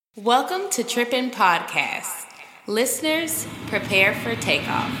Welcome to Trippin' Podcast. Listeners, prepare for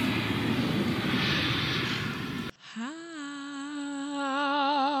takeoff.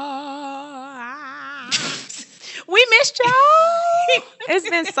 We missed y'all. It's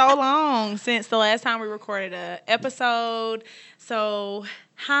been so long since the last time we recorded an episode. So,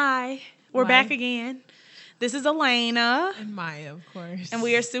 hi. We're back again. This is Elena. And Maya, of course. And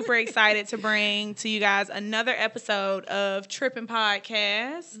we are super excited to bring to you guys another episode of Trippin'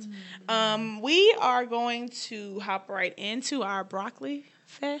 Podcast. We are going to hop right into our Broccoli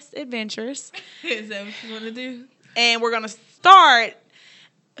Fest adventures. Is that what you want to do? And we're going to start.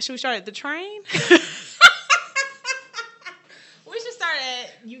 Should we start at the train? We should start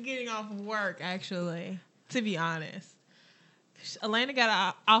at you getting off of work, actually, to be honest. Elena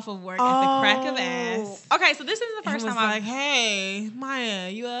got off of work at the crack of ass. Okay, so this is the first time I'm like, hey, Maya,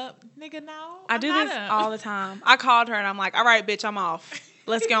 you up? Nigga, no. I do this all the time. I called her and I'm like, all right, bitch, I'm off.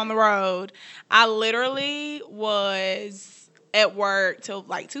 Let's get on the road. I literally was at work till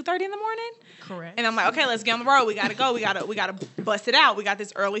like 2:30 in the morning. Correct. And I'm like, okay, let's get on the road. We gotta go. We gotta bust it out. We got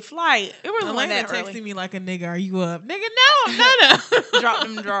this early flight. It really wasn't Elena that texting early. me like a nigga, are you up? Nigga, no, I'm not up. Drop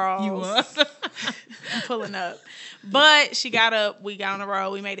them draws. You up? I'm pulling up. But she got up. We got on the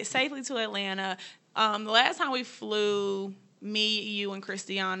road. We made it safely to Atlanta. The last time we flew, me, you, and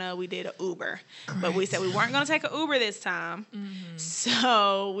Christiana, we did an Uber. Correct. But we said we weren't going to take an Uber this time. Mm-hmm.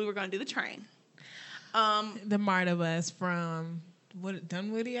 So we were going to do the train. The MARTA bus from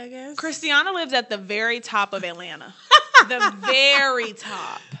Dunwoody, I guess? Christiana lives at the very top of Atlanta. The very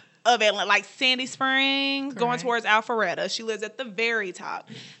top of Atlanta. Like Sandy Springs, going Correct. towards Alpharetta. She lives at the very top.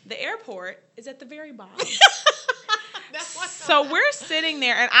 The airport is at the very bottom. So we're sitting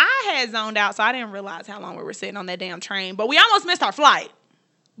there, and I had zoned out, so I didn't realize how long we were sitting on that damn train. But we almost missed our flight.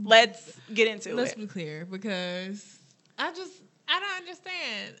 Let's get into Let's it. be clear, because I don't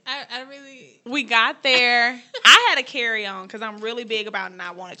understand. I really... We got there. I had a carry-on because I'm really big about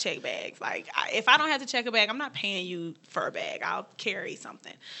not want to check bags. Like, if I don't have to check a bag, I'm not paying you for a bag. I'll carry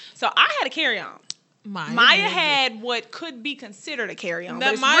something. So I had a carry-on. Maya had what could be considered a carry-on.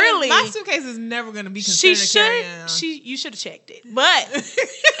 But it's really, my suitcase is never going to be considered a carry-on. You should have checked it. But,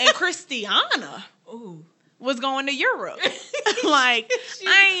 and Christiana Ooh. was going to Europe. Like,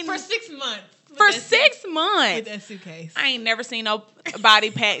 For 6 months. For 6 months. With that suitcase. I ain't never seen no body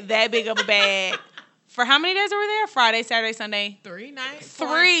pack that big of a bag. For how many days were we there? Friday, Saturday, Sunday? 3 nights?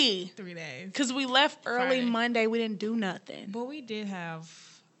 3. 3 days. Because we left early Friday. Monday. We didn't do nothing. But we did have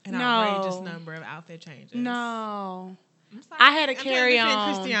an No. outrageous number of outfit changes. No. I'm sorry. I had a I'm trying to carry-on.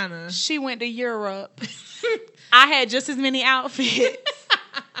 defend Christiana. She went to Europe. I had just as many outfits.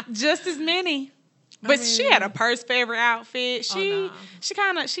 Just as many. But she had a purse favorite outfit. She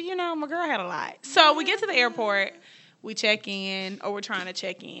kind of, my girl had a lot. So we get to the airport. We check in, or we're trying to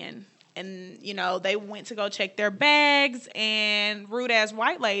check in. And, they went to go check their bags. And rude-ass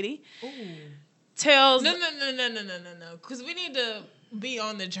white lady tells... No. Because we need to be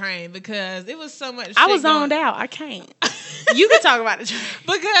on the train, because it was so much shit I was zoned out. I can't. You can talk about it.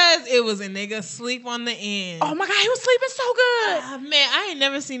 Because it was a nigga asleep on the end. Oh my God, he was sleeping so good. Man, I ain't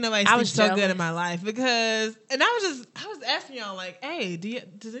never seen nobody sleep so good in my life, because, and I was asking y'all, like, hey,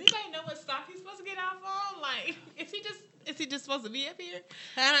 does anybody know what stop he's supposed to get off on? Like, is he just supposed to be up here?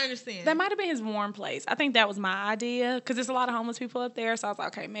 I don't understand. That might have been his warm place. I think that was my idea, because there's a lot of homeless people up there. So I was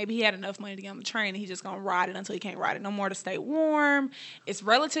like, okay, maybe he had enough money to get on the train and he's just going to ride it until he can't ride it no more to stay warm. It's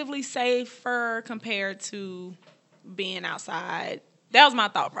relatively safer compared to being outside. That was my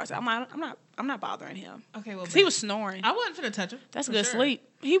thought process. I'm not bothering him. Okay, well, he was snoring. I wasn't finna touch him. That's good sleep.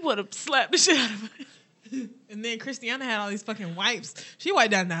 He would have slapped the shit out of him. And then Christiana had all these fucking wipes. She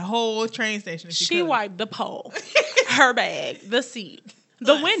wiped down that whole train station. If she wiped the pole, her bag, the seat,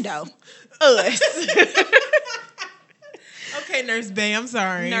 the window, us. Okay, Nurse Bay, I'm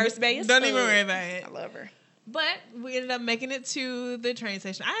sorry. Nurse Bay is Don't even worry about it. I love her. But we ended up making it to the train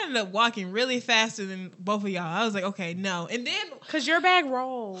station. I ended up walking really faster than both of y'all. I was like, okay, no. And then... Because your bag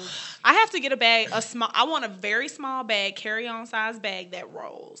rolls. I have to get a bag, I want a very small bag, carry-on size bag that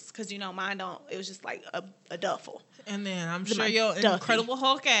rolls. Because, mine don't, it was just like a duffel. And then I'm sure your incredible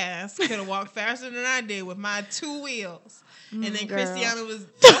Hulk ass could have walked faster than I did with my 2 wheels. And then Christiana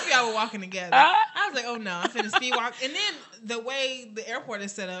both of y'all were walking together. I was like, oh no, I'm finna speed walk. And then the way the airport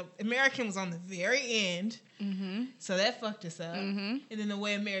is set up, American was on the very end. Mm-hmm. So that fucked us up. Mm-hmm. And then the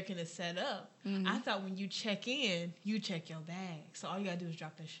way American is set up, I thought when you check in, you check your bag. So all you gotta do is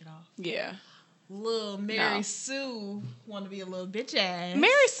drop that shit off. Yeah. Little Mary Sue want to be a little bitch ass.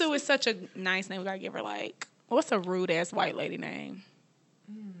 Mary Sue is such a nice name. We gotta give her what's a rude ass white lady name?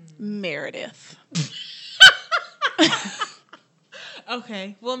 Meredith.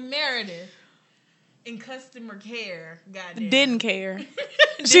 Okay. Well, Meredith in customer care, goddamn. Didn't care.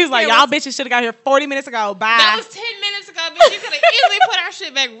 She was like, y'all bitches should have got here 40 minutes ago. Bye. That was 10 minutes ago, bitch. You could have easily put our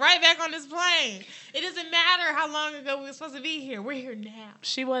shit right back on this plane. It doesn't matter how long ago we were supposed to be here. We're here now.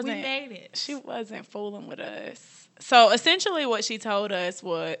 She wasn't. We made it. She wasn't fooling with us. So essentially what she told us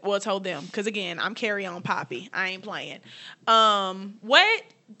was, well, told them, because again, I'm Carry On Poppy. I ain't playing. What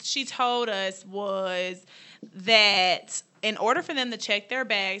she told us was that in order for them to check their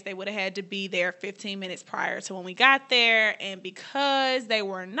bags, they would have had to be there 15 minutes prior to when we got there. And because they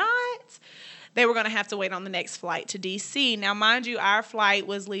were not, they were going to have to wait on the next flight to D.C. Now, mind you, our flight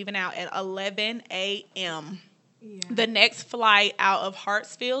was leaving out at 11 a.m. Yeah. The next flight out of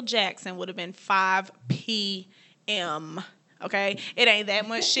Hartsfield, Jackson would have been 5 p.m. Okay? It ain't that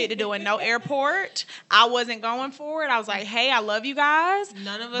much shit to do in no airport. I wasn't going for it. I was like, hey, I love you guys.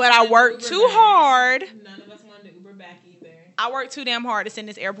 None of us but I worked too hard. None of us wanted to Uber back either. I worked too damn hard to sit in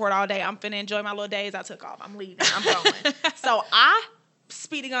this airport all day. I'm finna enjoy my little days. I took off. I'm leaving. I'm going. So I,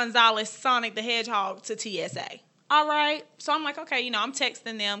 Speedy Gonzalez, Sonic the Hedgehog to TSA. All right. So I'm like, okay, I'm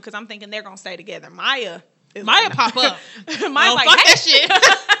texting them because I'm thinking they're going to stay together. Maya pop up. Maya's like, fuck hey. that shit.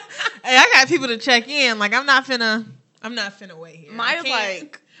 Hey, I got people to check in. Like, I'm not finna wait here. Maya's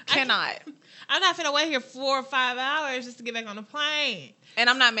like, cannot. I'm not finna wait here 4 or 5 hours just to get back on the plane. And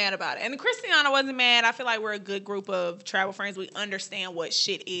I'm not mad about it. And Christiana wasn't mad. I feel like we're a good group of travel friends. We understand what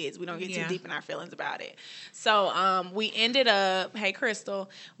shit is. We don't get too deep in our feelings about it. So we ended up, hey, Crystal,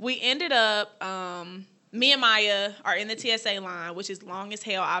 me and Maya are in the TSA line, which is long as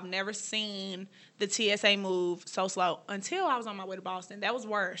hell. I've never seen the TSA move so slow until I was on my way to Boston. That was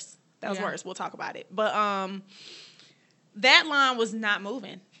worse. Worse. We'll talk about it. But that line was not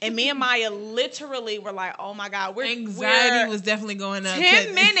moving. And me and Maya literally were like, oh my God, anxiety was definitely going up.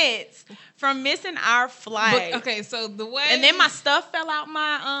 10 minutes from missing our flight. But, okay, so the way, and then my stuff fell out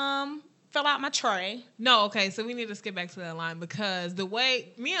my tray. No, okay, so we need to skip back to that line because the way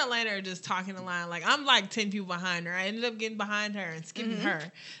me and Elena are just talking the line, like I'm like 10 people behind her. I ended up getting behind her and skipping her.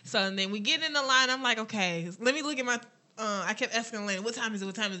 So and then we get in the line. I'm like, okay, let me look at my. I kept asking Elena, what time is it?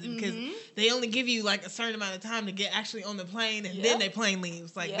 Because they only give you like a certain amount of time to get actually on the plane, and then their plane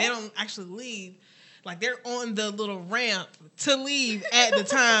leaves. Like they don't actually leave. Like they're on the little ramp to leave at the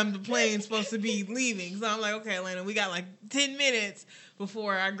time the plane's supposed to be leaving. So I'm like, okay, Elena, we got like 10 minutes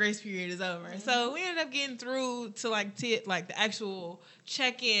before our grace period is over. So we ended up getting through to like the actual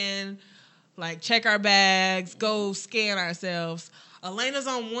check-in, like check our bags, go scan ourselves. Elena's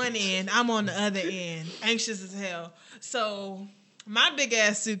on one end, I'm on the other end, anxious as hell. So my big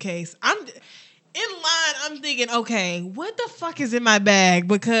ass suitcase, I'm in line. I'm thinking, okay, what the fuck is in my bag?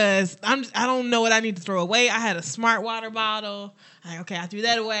 Because I don't know what I need to throw away. I had a Smart Water bottle. Okay, I threw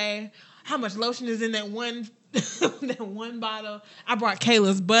that away. How much lotion is in that one bottle? I brought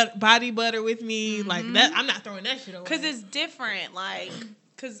Kayla's body butter with me. Like that, I'm not throwing that shit away. Because it's different. Like,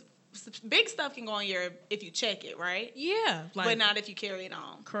 because big stuff can go on if you check it, right? Yeah. But not if you carry it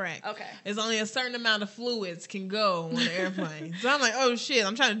on. Correct. Okay. There's only a certain amount of fluids can go on the airplane. So I'm like, oh shit,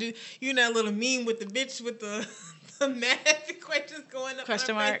 I'm trying to do, that little meme with the bitch with the math equations going up.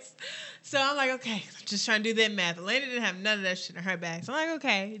 Question mark. So I'm like, okay, I'm just trying to do that math. Elena didn't have none of that shit in her bag. So I'm like,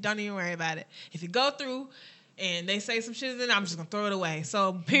 okay, don't even worry about it. If you go through and they say some shit in it, I'm just going to throw it away.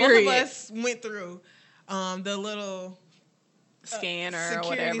 So both of us went through the little scanner or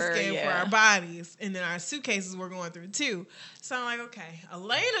whatever scan for our bodies, and then our suitcases were going through too. So I'm like, okay,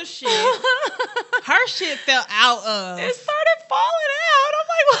 Elena's shit, her shit fell out of. It started falling out. I'm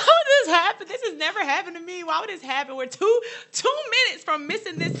like, why would this happen? This has never happened to me. Why would this happen? We're two minutes from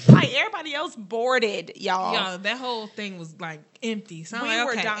missing this flight. Everybody else boarded, y'all. Yo, that whole thing was like empty. So I'm like,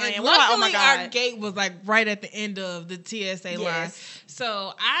 were okay. dying. And luckily, like, oh my God, our gate was like right at the end of the TSA line.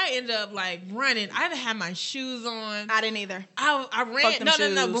 So I ended up like running. I didn't have my shoes on. I didn't either. I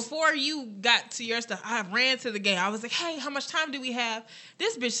ran. No. Before you got to your stuff, I ran to the gate. I was like, hey, how much time do we have?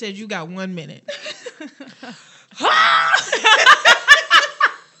 This bitch said you got 1 minute. I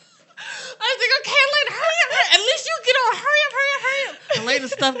was like, okay, Elena, hurry up. At least you get on. Hurry up.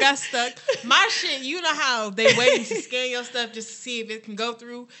 Elena's stuff got stuck. My shit, you know how they waiting to scan your stuff just to see if it can go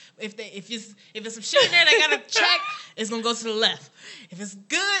through. If it's some shit in there they gotta check, it's gonna go to the left. If it's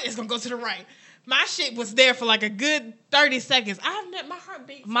good, it's gonna go to the right. My shit was there for like a good 30 seconds. My heart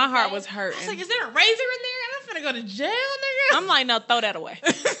beat. My heart was hurting. I was like, is there a razor in there? Am I finna go to jail, nigga? I'm like, no, throw that away.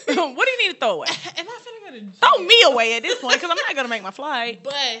 What do you need to throw away? Am I finna go to jail? Throw me away at this point because I'm not gonna make my flight.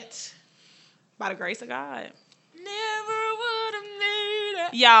 But by the grace of God. Never would have made it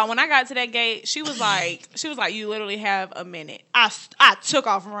Y'all, when I got to that gate, she was like, you literally have a minute. I took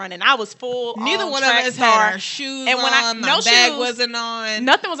off running. I was full. Neither one of us had our shoes and on. My bag wasn't on.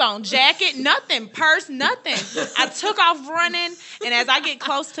 Nothing was on. Jacket, nothing. Purse, nothing. I took off running, and as I get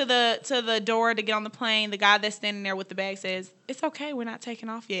close to the door to get on the plane, the guy that's standing there with the bag says, "It's okay, we're not taking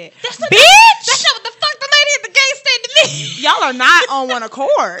off yet." Bitch! That's not what the fuck the lady at the gate said to me. Y'all are not on one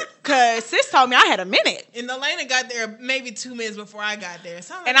accord, because sis told me I had a minute. And Elena got there maybe 2 minutes before I got there.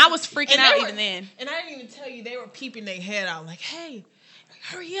 So I was freaking out even then. And I didn't even tell you, they were peeping their head out like, hey,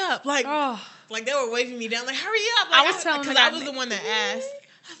 hurry up. Like they were waving me down like, hurry up. Like, I was telling them. Because I was the one that asked.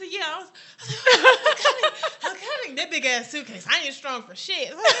 I said, yeah. I was like, I'm coming. That big ass suitcase. I ain't strong for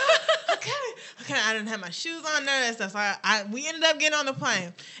shit. I was like, okay. I didn't have my shoes on, none of that stuff. So we ended up getting on the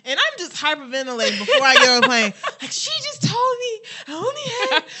plane. And I'm just hyperventilating before I get on the plane. Like, she just told me I only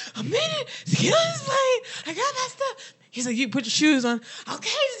had a minute to get on this plane. I got my stuff. He's like, you put your shoes on. Okay,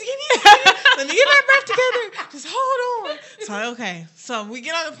 just give me a minute. Let me get my breath together. Just hold on. So, okay. So, we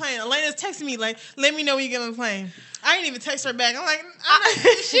get on the plane. Elena's texting me, like, let me know when you get on the plane. I didn't even text her back. I'm like,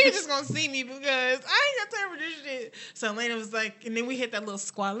 she was just going to see me because I ain't got time for this shit. So, Elena was like, and then we hit that little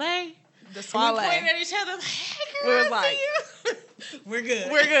squale. The squale. We pointed at each other. Like, hey, girl, we was like, we're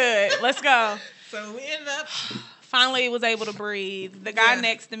good. We're good. Let's go. So, we ended up. Finally was able to breathe. The guy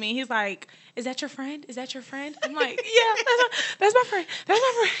next to me, he's like, is that your friend? Is that your friend? I'm like, yeah, that's my friend. That's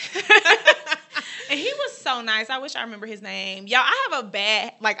my friend. And he was so nice. I wish I remember his name. Y'all, I have a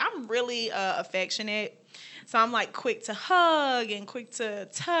bad, I'm really affectionate. So I'm like quick to hug and quick to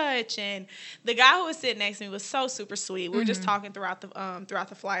touch. And the guy who was sitting next to me was so super sweet. We were just talking throughout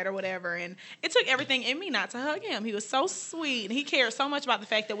the flight or whatever. And it took everything in me not to hug him. He was so sweet. And he cared so much about the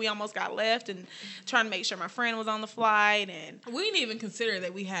fact that we almost got left and trying to make sure my friend was on the flight. And we didn't even consider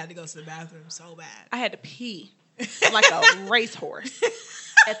that we had to go to the bathroom so bad. I had to pee like a racehorse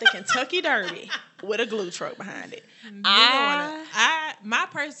at the Kentucky Derby with a glue truck behind it. My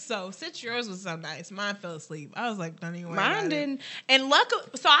purse, since yours was so nice, mine fell asleep. I was like, don't even worry about it. Mine didn't. And luckily,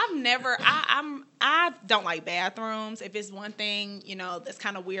 so I've never, I don't like bathrooms. If it's one thing, that's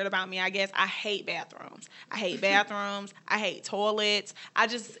kind of weird about me, I guess, I hate bathrooms. I hate toilets. I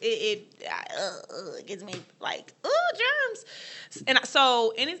just, it gets me like, germs. And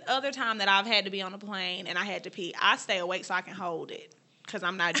so any other time that I've had to be on a plane and I had to pee, I stay awake so I can hold it. Because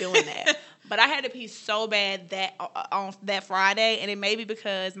I'm not doing that. But I had to pee so bad that on that Friday, and it may be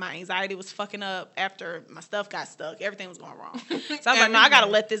because my anxiety was fucking up after my stuff got stuck. Everything was going wrong. So I was like, no, I got to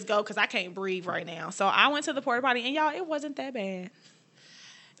let this go because I can't breathe right now. So I went to the porta potty, and y'all, it wasn't that bad.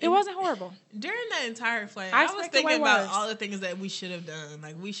 It wasn't horrible. During that entire flight, I was thinking about all the things that we should have done.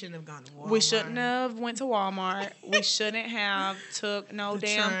 Like, we shouldn't have gone to Walmart. We shouldn't have went to Walmart. We shouldn't have took no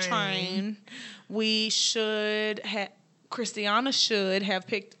damn train. We should have... Christiana should have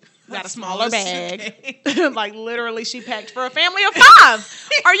got a smaller bag. Like, literally, she packed for a family of 5.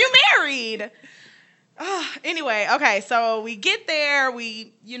 Are you married? Anyway, okay, so we get there.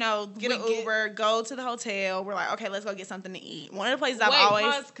 We, get an Uber, go to the hotel. We're like, okay, let's go get something to eat. One of the places I've always...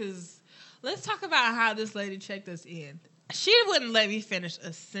 pause, because let's talk about how this lady checked us in. She wouldn't let me finish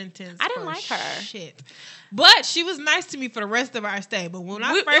a sentence. I didn't like her. Shit. But she was nice to me for the rest of our stay. But when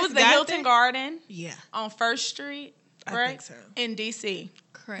I first it was the Hilton Garden. Yeah. On 1st Street. I think so. In D.C.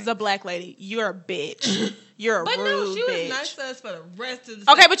 Correct. It's a black lady. You're a bitch. You're a rude bitch. But no, she was nice to us for the rest of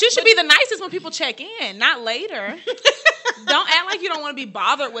the Okay, but you should be the nicest when people check in, not later. Don't act like you don't want to be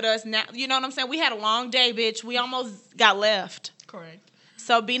bothered with us now. You know what I'm saying? We had a long day, bitch. We almost got left. Correct.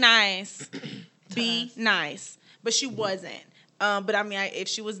 So be nice. Be nice. But she wasn't. But I mean, if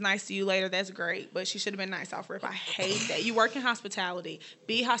she was nice to you later, that's great. But she should have been nice off rip. I hate that. You work in hospitality.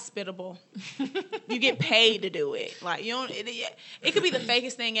 Be hospitable. You get paid to do it. Like, you don't. It could be the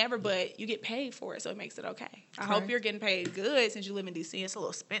fakest thing ever, but you get paid for it, so it makes it okay. I hope you're getting paid good since you live in DC. It's a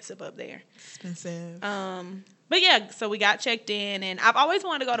little expensive up there. Expensive. But yeah, so we got checked in, and I've always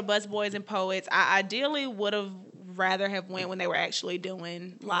wanted to go to Busboys and Poets. I ideally would have rather have went when they were actually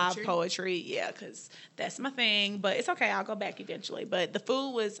doing live poetry. Yeah, because that's my thing. But it's okay. I'll go back eventually. But the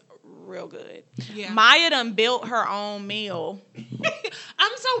food was real good. Yeah. Maya done built her own meal.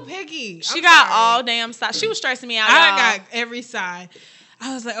 I'm so picky. She got all damn sides. She was stressing me out. I got every side.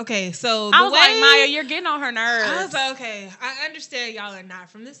 I was like, okay, so I was like, Maya, you're getting on her nerves. I was like, okay, I understand y'all are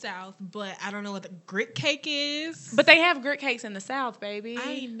not from the South, but I don't know what the grit cake is. But they have grit cakes in the South, baby. I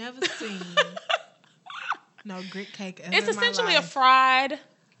ain't never seen no grit cake ever. It's essentially a fried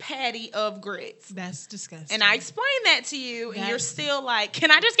patty of grits. That's disgusting. And I explained that to you, and you're still like, can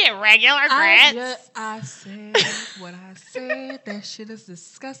I just get regular grits? I said what I said. That shit is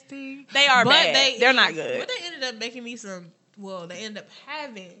disgusting. They are bad. They're not good. But they ended up making me some they ended up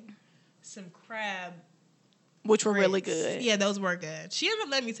having some crab, which were grits. really good. Yeah, those were good. She ended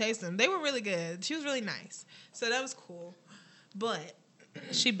up letting me taste them. They were really good. She was really nice. So that was cool. But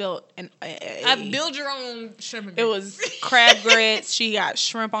she built I build your own shrimp and grits. It was crab grits. She got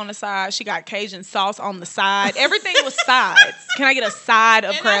shrimp on the side. She got Cajun sauce on the side. Everything was sides. Can I get a side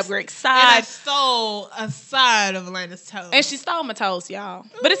of crab grits? Side. And I stole a side of Elena's toast. And she stole my toast, y'all.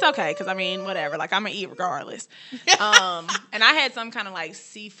 But it's okay, because, I mean, whatever. Like, I'm going to eat regardless. And I had some kind of, like,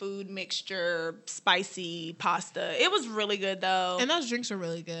 seafood mixture, spicy pasta. It was really good, though. And those drinks were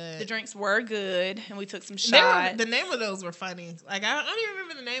really good. The drinks were good, and we took some shots. The name of those were funny. Like, I don't even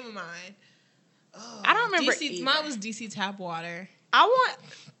remember the name of mine. Oh, I don't remember either. Mine was DC Tap Water. I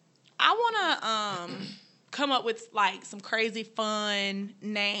want to come up with like some crazy fun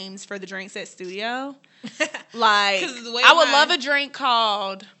names for the drinks at studio. Like I would love a drink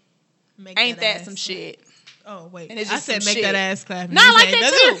called Ain't That Some Shit. Oh wait, and it's just I said make shit. that ass clap. No, I like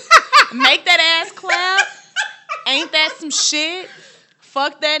that too. Make that ass clap. Ain't that some shit?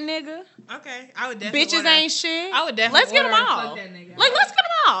 Fuck that nigga. Okay, I would definitely. Bitches ain't shit. I would definitely. Let's get them all. Fuck that nigga. Like, let's get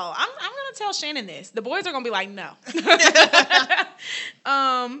them all. I'm gonna tell Shannon this. The boys are gonna be like, no.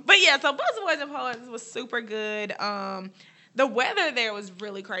 But yeah, so Buzz Boys and Poets was super good. The weather there was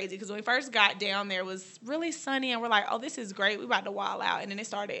really crazy because when we first got down there, it was really sunny, and we're like, oh, this is great. We about to wild out, and then it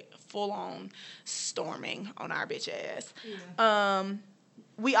started full on storming on our bitch ass. Yeah.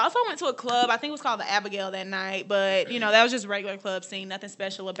 We also went to a club. I think it was called the Abigail that night, but, you know, that was just regular club scene. Nothing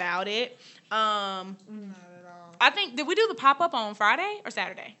special about it. Not at all. I think, did we do the pop-up on Friday or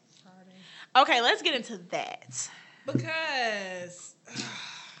Saturday? Friday. Okay, let's get into that. Because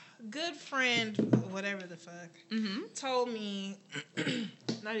good friend, whatever the fuck, told me,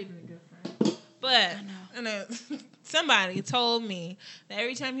 not even a good friend, but I know somebody told me that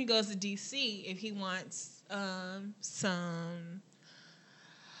every time he goes to D.C., if he wants some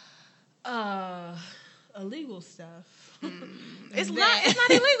illegal stuff. It's not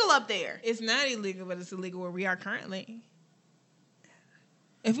illegal up there. It's not illegal, but it's illegal where we are currently.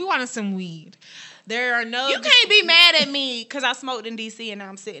 If we wanted some weed, there are no. You can't be mad at me because I smoked in DC and now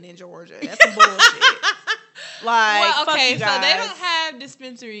I'm sitting in Georgia. That's some bullshit. Like, well, okay, fuck you guys. so they don't have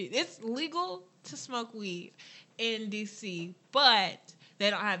dispensaries. It's legal to smoke weed in DC, but they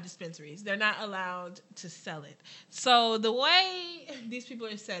don't have dispensaries. They're not allowed to sell it. So the way these people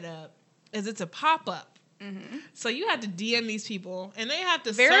are set up is it's a pop-up. Mm-hmm. So you have to DM these people, and they have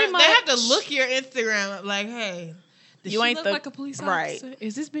to they have to look your Instagram up like, hey, does you she look like a police officer? Right.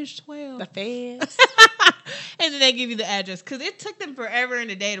 Is this bitch 12? The feds. And then they give you the address because it took them forever in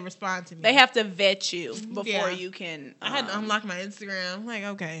the day to respond to me. They have to vet you before you can. I had to unlock my Instagram. I'm like,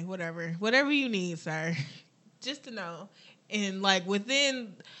 okay, whatever you need, sir, just to know. And like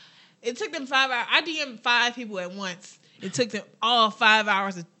it took them 5 hours. I DM'd 5 people at once. It took them all 5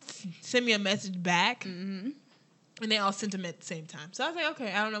 hours to send me a message back. Mm-hmm. And they all sent them at the same time. So I was like,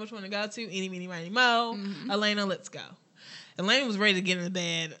 okay, I don't know which one to go to. Eeny, meeny, miny, mo. Mm-hmm. Elena, let's go. Elena was ready to get in the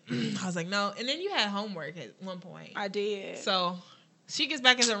bed. I was like, no. And then you had homework at one point. I did. So she gets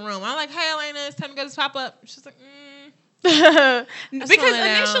back in the room. I'm like, hey, Elena, it's time to go to this pop-up. She's like, because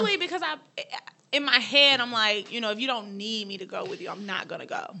initially, in my head, I'm like, if you don't need me to go with you, I'm not going to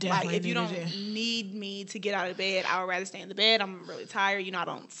go. Definitely like, if you don't need me to get out of bed, I would rather stay in the bed. I'm really tired. I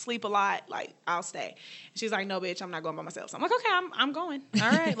don't sleep a lot. Like, I'll stay. She's like, no, bitch, I'm not going by myself. So I'm like, okay, I'm going.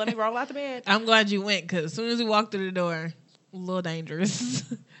 All right, let me roll out the bed. I'm glad you went, because as soon as we walked through the door, a little dangerous.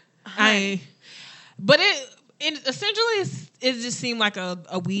 But it essentially, it just seemed like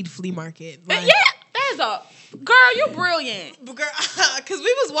a weed flea market. Like, yeah, that is a... Girl, you're brilliant. Girl, because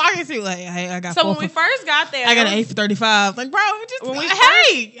we was walking through like, hey, I got. So when we first got there, I got an 8 for 35. Like, bro, how are you doing?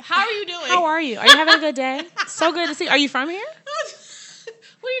 How are you? Are you having a good day? So good to see you. Are you from here?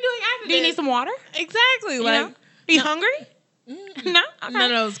 What are you doing after Do you need some water? Exactly. Are you hungry? No. Okay.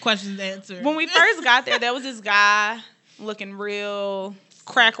 None of those questions answered. When we first got there was this guy looking real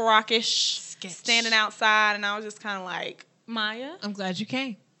crack rockish, standing outside, and I was just kind of like, Maya, I'm glad you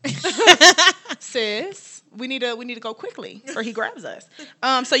came. Sis, we need to go quickly or he grabs us.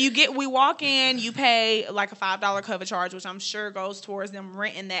 So we walk in, you pay like a $5 cover charge, which I'm sure goes towards them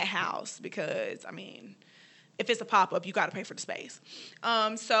renting that house because, if it's a pop-up, you got to pay for the space.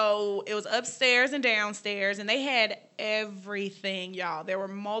 So it was upstairs and downstairs, and they had everything, y'all. There were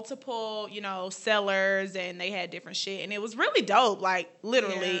multiple, sellers, and they had different shit, and it was really dope, like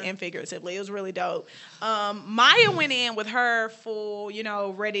literally and figuratively. It was really dope. Maya went in with her full,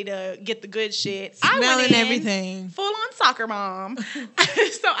 ready to get the good shit. Smelling everything. Full-on soccer mom.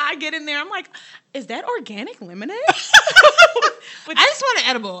 So I get in there. I'm like, is that organic lemonade? I just want an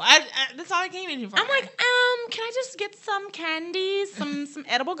edible. That's all I came in here for. I'm like, can I just get some candies, some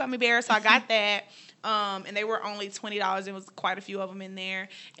edible gummy bears? So I got that. And they were only $20. There was quite a few of them in there.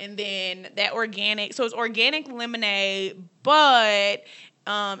 And then that organic, so it's organic lemonade, but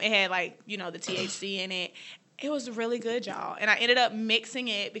it had like, the THC in it. It was really good, y'all. And I ended up mixing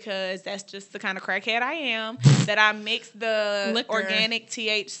it because that's just the kind of crackhead I am, that I mixed the liquor. Organic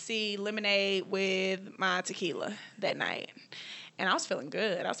THC lemonade with my tequila that night. And I was feeling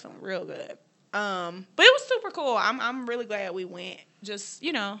good. I was feeling real good. But it was super cool. I'm really glad we went just,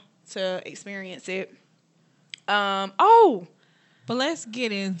 to experience it. But let's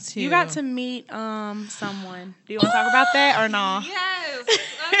get into... You got to meet someone. Do you want to talk about that or no? Yes.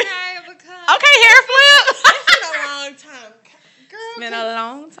 Okay, because... Okay, hair flip. It's been a long time. Girl, it's been a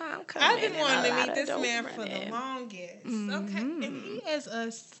long time coming. I've been wanting to meet this man for the longest. Mm-hmm. Okay. And he is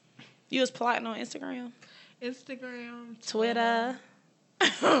us. You was plotting on Instagram? Twitter. I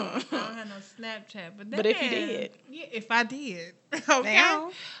don't have no Snapchat. But if you did. Yeah, if I did. Okay.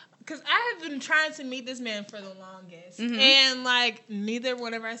 Because I have been trying to meet this man for the longest. Mm-hmm. And, neither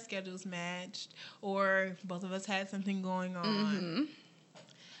one of our schedules matched. Or both of us had something going on. Mm-hmm.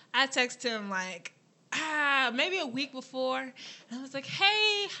 I texted him, maybe a week before. And I was like,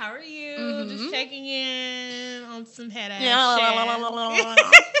 hey, how are you? Mm-hmm. Just checking in on some head ass How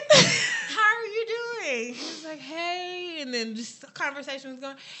are you doing? He was like, hey. And then just the conversation was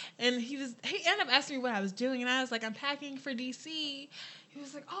going. And he ended up asking me what I was doing. And I was like, I'm packing for D.C. He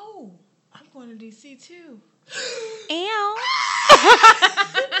was like, oh, I'm going to D.C. too. Ew. Me too.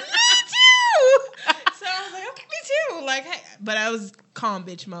 So I was like, okay, me too. Hey, but I was calm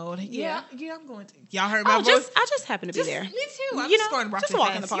bitch mode. Yeah, I'm going to. Y'all heard my voice? I just happened to be there. Me too. I'm just going to rock just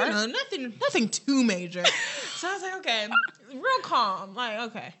walk in the park. Nothing too major. So I was like, okay, real calm.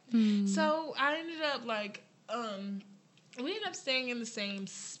 Okay. So I ended up we ended up staying in the same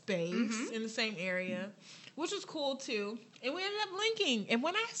space, in the same area, which was cool too. And we ended up linking. And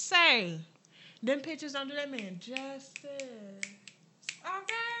when I say, them pictures don't do that man justice.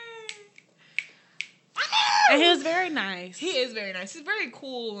 Okay. And he was very nice. He is very nice. He's very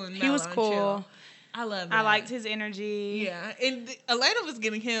cool and he was cool. Chill. I love that. I liked his energy. Yeah. And Elena was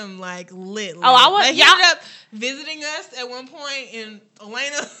getting him lit. I was. He ended up visiting us at one point, and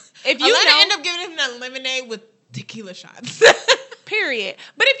Elena ended up giving him that lemonade with tequila shots. Period.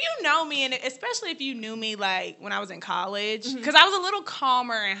 But if you know me, and especially if you knew me when I was in college, because I was a little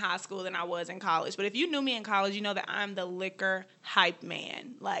calmer in high school than I was in college. But if you knew me in college, you know that I'm the liquor hype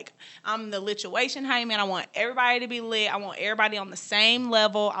man. I'm the lituation hype man. I want everybody to be lit. I want everybody on the same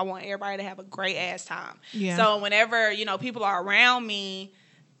level. I want everybody to have a great ass time. Yeah. So whenever, people are around me,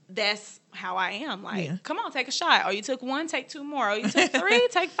 that's how I am. Come on, take a shot. Oh, you took one, take two more. Oh, you took three,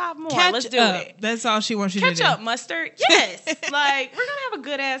 take five more. Let's do it. That's all she wants you to do. Catch up, mustard. Yes. We're going to have a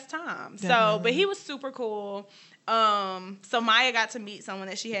good ass time. Definitely. So, but he was super cool. So Maya got to meet someone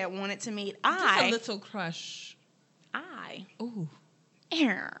that she had wanted to meet. Just a little crush. Ooh.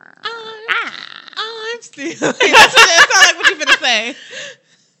 I'm still. That's not what you're going to say.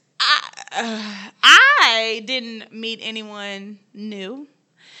 I didn't meet anyone new.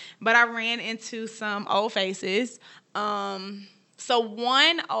 But I ran into some old faces. So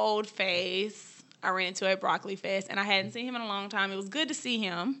one old face I ran into at Broccoli Fest, and I hadn't seen him in a long time. It was good to see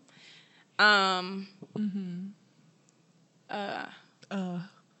him.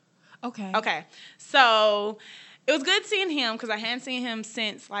 Okay. So it was good seeing him because I hadn't seen him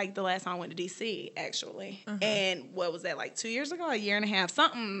since the last time I went to DC, actually. And what was that, 2 years ago, a year and a half,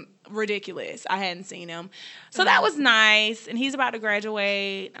 something ridiculous. I hadn't seen him. So that was nice. And he's about to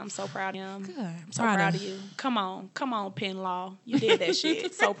graduate. I'm so proud of him. Good. I'm so proud of you. Come on, Penn Law. You did that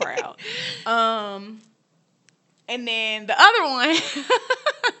shit. So proud. And then the other one,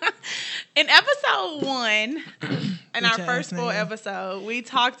 in episode 1, in our first full episode, we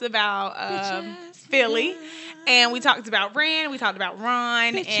talked about Philly. And we talked about Ren, we talked about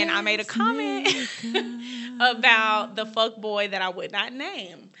Ron, and I made a comment about the fuck boy that I would not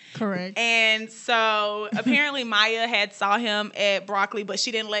name. Correct. And so apparently Maya had saw him at Broccoli, but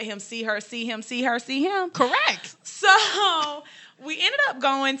she didn't let him see her. Correct. So we ended up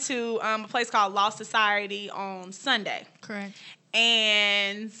going to a place called Law Society on Sunday. Correct.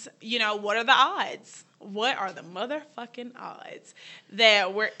 And, what are the odds? What are the motherfucking odds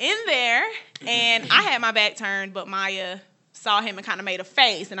that we're in there and I had my back turned, but Maya saw him and kind of made a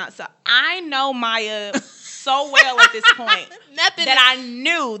face. And I know Maya so well at this point that I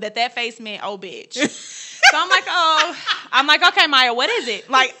knew that face meant, oh, bitch. So I'm like, okay, Maya, what is it?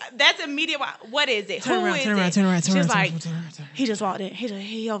 Like, that's immediate. What is it? Who is it? Turn around. She's like, he just walked in.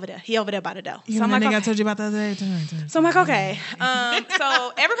 He over there. He over there by the door. So I'm like, okay. I told you about the other day. Turn around. So I'm like, okay.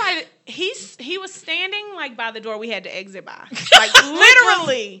 So everybody, he was standing like by the door we had to exit by. Like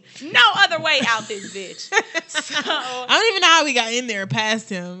literally no other way out this bitch. So I don't even know how we got in there past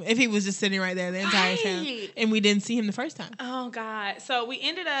him if he was just sitting right there the entire time and we didn't see him the first time. Oh God. So we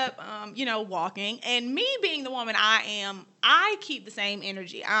ended up, walking, and me being the woman I am, I keep the same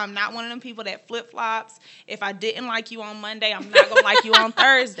energy. I'm not one of them people that flip-flops. If I didn't like you on Monday, I'm not going to like you on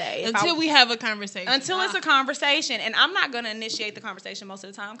Thursday. Until we have a conversation. Until it's a conversation. And I'm not going to initiate the conversation most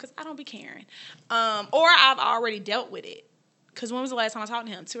of the time because I don't be caring. Or I've already dealt with it. Because when was the last time I talked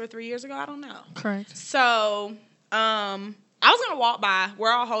to him? 2 or 3 years ago? I don't know. Correct. So, I was going to walk by.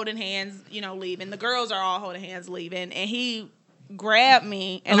 We're all holding hands, leaving. The girls are all holding hands leaving. And he grabbed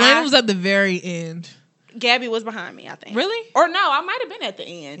me. And Elena was at the very end. Gabby was behind me, I think. Really? Or no, I might have been at the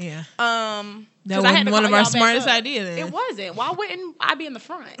end. Yeah. That wasn't one of our smartest ideas. Then. It wasn't. Why wouldn't I be in the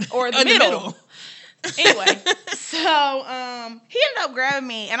front or the middle? Anyway, so he ended up grabbing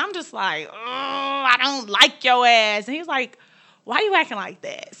me, and I'm just like, oh, I don't like your ass. And he's like, why are you acting like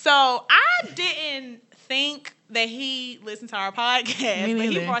that? So I didn't think that he listened to our podcast, but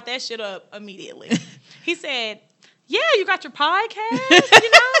he brought that shit up immediately. He said, yeah, you got your podcast,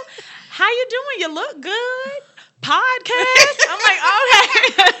 How you doing? You look good. Podcast? I'm like,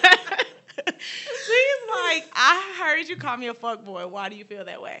 okay. She's like, I heard you call me a fuckboy. Why do you feel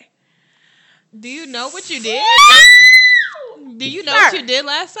that way? Do you know what you did? Do you know what you did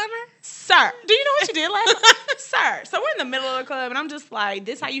last summer? Sir, do you know what you did last summer? Sir. So we're in the middle of the club, and I'm just like,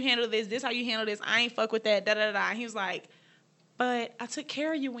 this how you handle this how you handle this. I ain't fuck with that, da-da-da. And he was like, but I took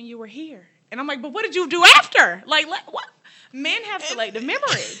care of you when you were here. And I'm like, but what did you do after? Like, what? Men have selective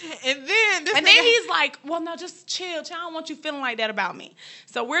memory. And then he's like, well, no, just chill. I don't want you feeling like that about me.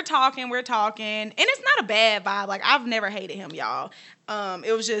 So we're talking. And it's not a bad vibe. Like, I've never hated him, y'all.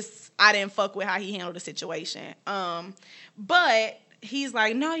 It was just, I didn't fuck with how he handled the situation. But he's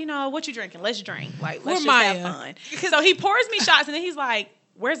like, no, what you drinking? Let's drink. Like, let's just have fun. So he pours me shots, and then he's like,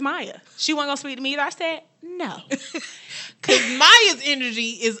 where's Maya? She wasn't going to speak to me either. I said, no. Because Maya's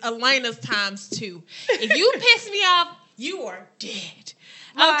energy is Elena's times 2. If you piss me off, you are dead.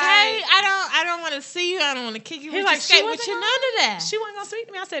 Okay? I don't want to see you. I don't want to kick you with your skate with you. None of that. She wasn't going to speak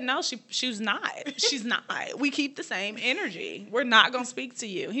to me. I said, no, she's not. She's not. We keep the same energy. We're not going to speak to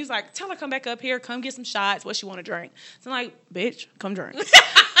you. He's like, tell her come back up here. Come get some shots. What she want to drink? So I'm like, bitch, come drink. Squale,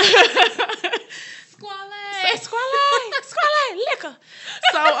 liquor.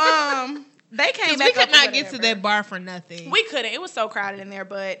 So, they came back. We could not get to that bar for nothing. We couldn't. It was so crowded in there,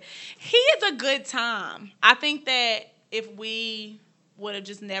 but he is a good time. I think that if we would have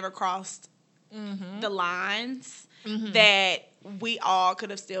just never crossed the lines, that we all could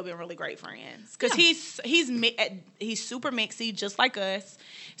have still been really great friends. Because he's super mixy, just like us.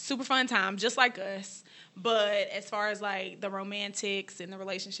 Super fun time, just like us. But as far as like the romantics and the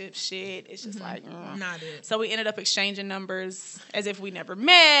relationship shit, it's just like not it. So we ended up exchanging numbers as if we never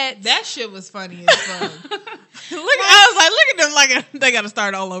met. That shit was funny as fuck. I was like, look at them like they got to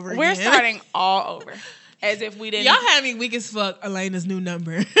start all over again. We're starting all over. As if we didn't. Y'all had me weak as fuck. Elena's new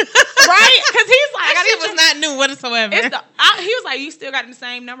number. Right? Because he's like, that shit was not new whatsoever. He was like, you still got the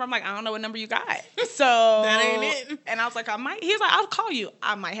same number? I'm like, I don't know what number you got. So that ain't it. And I was like, he was like, I'll call you.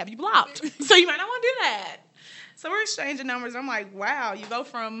 I might have you blocked. So you might not want to do that. So we're exchanging numbers. I'm like, wow, you go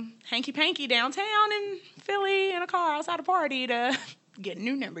from hanky panky downtown in Philly in a car outside a party to get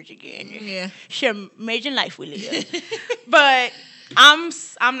new numbers again. Yeah. Some major life we live. But I'm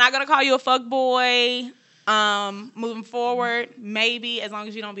not gonna call you a fuck boy. Moving forward, maybe as long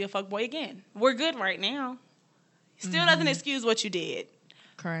as you don't be a fuckboy again. We're good right now. Still doesn't excuse what you did.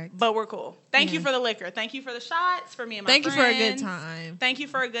 Correct. But we're cool. Thank you for the liquor. Thank you for the shots for me and my friends. Thank you for a good time. Thank you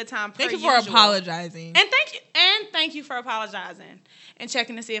for a good time. Thank you for apologizing. And thank you for apologizing and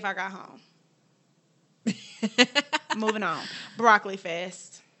checking to see if I got home. Moving on. Broccoli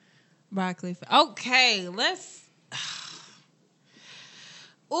Fest. Okay, let's.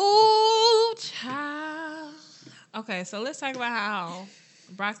 Ooh, child. Okay, so let's talk about how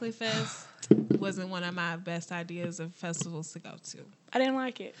Broccoli Fest wasn't one of my best ideas of festivals to go to. I didn't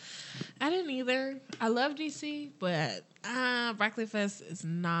like it. I didn't either. I love DC, but Broccoli Fest is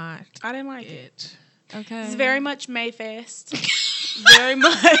not. I didn't like it. Okay. It's very much Mayfest. Very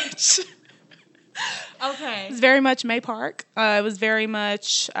much. Okay. It's very much May Park. It was very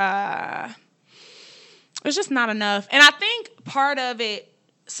much. It was just not enough, and I think part of it.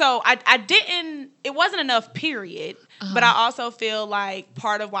 So I didn't. It wasn't enough. Period. But I also feel like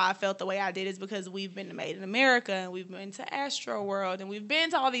part of why I felt the way I did is because we've been to Made in America and we've been to Astro World and we've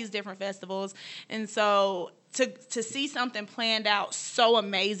been to all these different festivals. And so to see something planned out so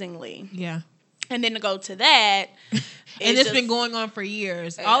amazingly. Yeah. And then to go to that. And it's been going on for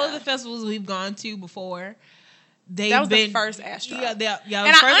years. Yeah. All of the festivals we've gone to before, that was the first Astro. Yeah,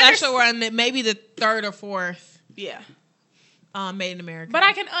 the first Astro World and maybe the third or fourth. Yeah. Made in America. But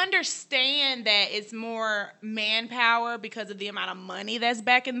I can understand that it's more manpower because of the amount of money that's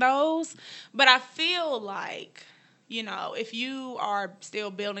backing those. But I feel like, you know, if you are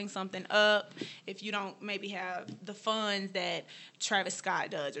still building something up, if you don't maybe have the funds that Travis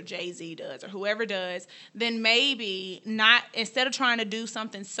Scott does or Jay-Z does or whoever does, then maybe not, instead of trying to do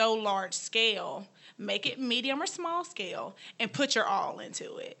something so large scale, make it medium or small scale and put your all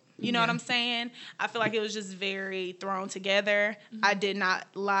into it. You know what I'm saying? I feel like it was just very thrown together. Mm-hmm. I did not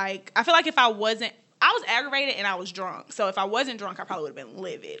like... I feel like if I was aggravated and I was drunk. So if I wasn't drunk, I probably would have been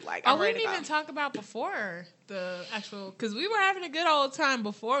livid. Like, we didn't even talk about before the actual... Because we were having a good old time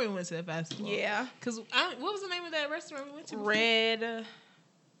before we went to the festival. Yeah. Because what was the name of that restaurant we went to? Red...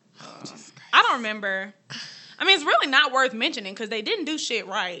 I don't remember. I mean, it's really not worth mentioning because they didn't do shit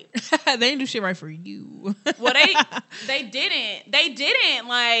right. They didn't do shit right for you. Well, they didn't. They didn't.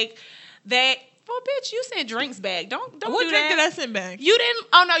 Like, well, bitch, you sent drinks back. Don't what do drink that. did I send back? You didn't.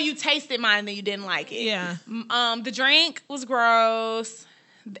 Oh, no, you tasted mine and then you didn't like it. Yeah. The drink was gross.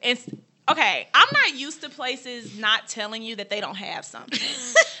 Okay, I'm not used to places not telling you that they don't have something.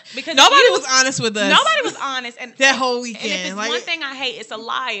 Because nobody was honest with us. Nobody was honest, and that whole weekend. And if it's one thing I hate, it's a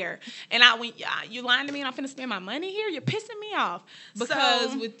liar. And you lying to me, and I'm finna spend my money here. You're pissing me off.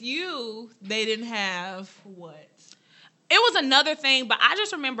 Because with you, they didn't have what? It was another thing, but I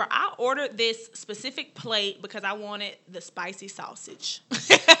just remember I ordered this specific plate because I wanted the spicy sausage.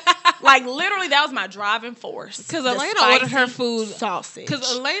 Like, literally, that was my driving force. Because Elena ordered her food. Sausage.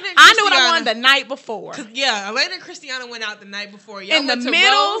 Because Elena and I knew what I wanted the night before. Yeah, Elena and Christiana went out the night before. Y'all in went the to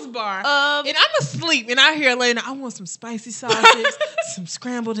middle Rose Bar. And I'm asleep, and I hear Elena, I want some spicy sausage, some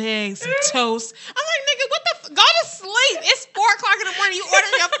scrambled eggs, some toast. I'm like, nigga, what the go to sleep. It's 4:00 in the morning. You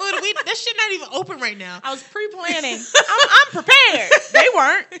ordering your food. That shit not even open right now. I was pre-planning. I'm prepared. They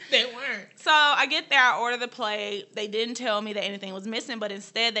weren't. They weren't. So I get there, I order the plate. They didn't tell me that anything was missing, but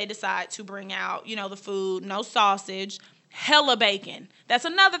instead they decide to bring out, the food, no sausage, hella bacon. That's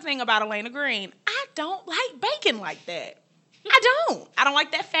another thing about Elena Green. I don't like bacon like that. I don't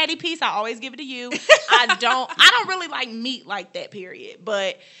like that fatty piece. I always give it to you. I don't really like meat like that, period.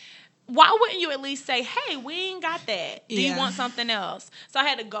 But why wouldn't you at least say, hey, we ain't got that. Do you want something else? So I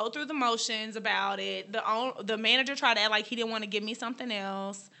had to go through the motions about it. The manager tried to act like he didn't want to give me something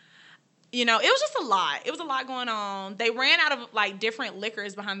else. It was just a lot. It was a lot going on. They ran out of, different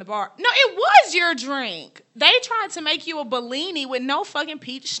liquors behind the bar. No, it was your drink. They tried to make you a Bellini with no fucking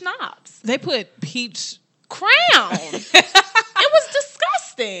peach schnapps. They put peach... Crown. It was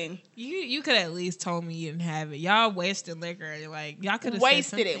disgusting. You could at least told me you didn't have it. Y'all wasted liquor. Y'all could have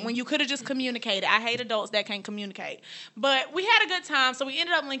wasted it when you could have just communicated. I hate adults that can't communicate. But we had a good time, so we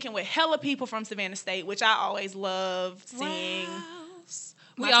ended up linking with hella people from Savannah State, which I always love seeing. Rouse.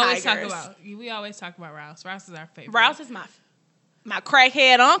 We always talk about Rouse. Rouse is our favorite. Rouse is my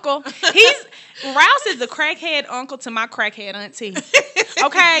crackhead uncle. Rouse is the crackhead uncle to my crackhead auntie.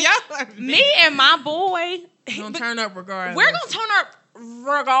 Okay? Me and my boy. We're going to turn up regardless. We're going to turn up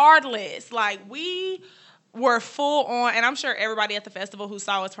regardless. We were full on, and I'm sure everybody at the festival who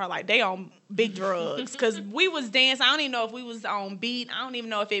saw us probably they on big drugs. Because we was dancing. I don't even know if we was on beat. I don't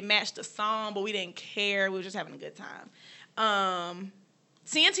even know if it matched the song, but we didn't care. We were just having a good time.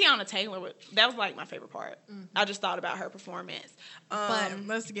 Seeing Tiana Taylor, that was my favorite part. Mm-hmm. I just thought about her performance. But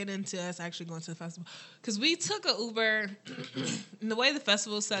let's get into us actually going to the festival. Because we took an Uber, and the way the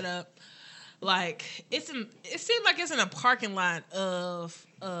festival is set up, it seemed like it's in a parking lot of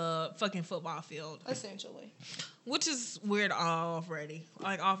a fucking football field. Essentially. Which is weird already,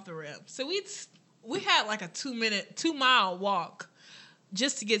 off the rip. So we had a 2-mile walk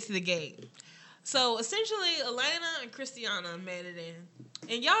just to get to the gate. So essentially, Elena and Christiana made it in.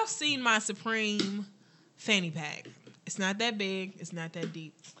 And y'all seen my Supreme fanny pack. It's not that big. It's not that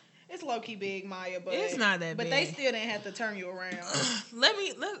deep. It's low-key big, Maya, but it's not that big. But they still didn't have to turn you around.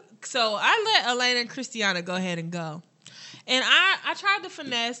 So I let Elena and Christiana go ahead and go. And I tried to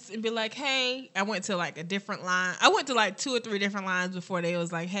finesse and be like, hey, I went to a different line. I went to 2 or 3 different lines before they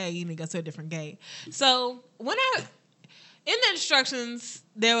was like, hey, you need to go to a different gate. So in the instructions,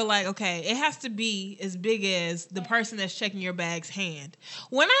 they were like, okay, it has to be as big as the person that's checking your bag's hand.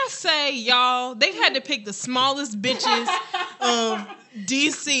 When I say, y'all, they had to pick the smallest bitches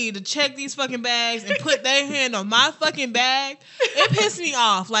DC to check these fucking bags and put their hand on my fucking bag. It pissed me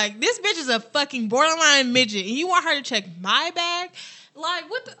off. Like, this bitch is a fucking borderline midget, and you want her to check my bag? Like,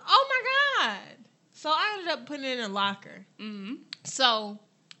 what the? Oh my God. So I ended up putting it in a locker. Mm-hmm. So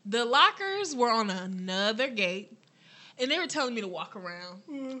the lockers were on another gate, and they were telling me to walk around.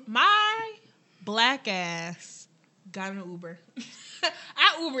 Mm-hmm. My black ass got an Uber.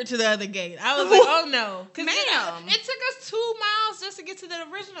 I Ubered to the other gate. I was like, oh no. Because it took us 2 miles just to get to the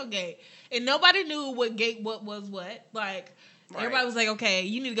original gate. And nobody knew what gate what was what. Like, everybody was like, okay,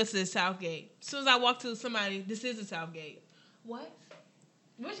 you need to go to the south gate. As soon as I walked to somebody, this is the south gate. What?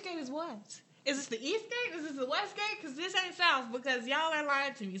 Which gate is what? Is this the east gate? Is this the west gate? Because this ain't south, because y'all are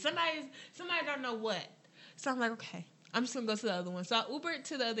lying to me. Somebody don't know what. So I'm like, okay, I'm just going to go to the other one. So I Ubered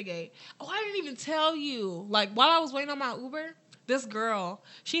to the other gate. Oh, I didn't even tell you. Like, while I was waiting on my Uber, this girl,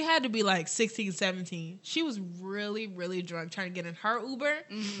 she had to be like 16, 17. She was really, really drunk trying to get in her Uber.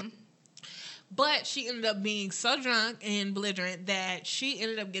 Mm-hmm. But she ended up being so drunk and belligerent that she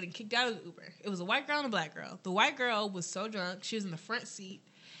ended up getting kicked out of the Uber. It was a white girl and a black girl. The white girl was so drunk. She was in the front seat.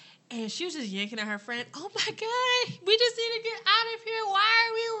 And she was just yanking at her friend. Oh, my God. We just need to get out of here. Why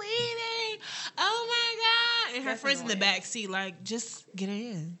are we leaving? Oh, my God. And her friend's in the back seat like, just get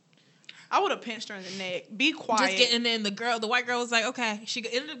in. I would have pinched her in the neck. Be quiet. And then the white girl was like, okay. She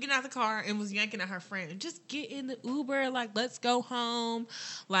ended up getting out the car and was yanking at her friend. Just get in the Uber. Like, let's go home.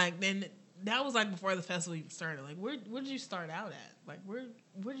 Like, then that was like before the festival even started. Like, where did you start out at? Like, where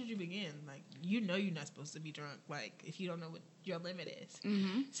did you begin? Like, you know you're not supposed to be drunk. Like, if you don't know what your limit is.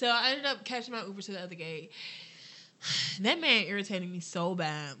 Mm-hmm. So I ended up catching my Uber to the other gate. That man irritated me so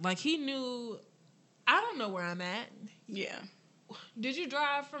bad. Like, he knew, I don't know where I'm at. Yeah. Did you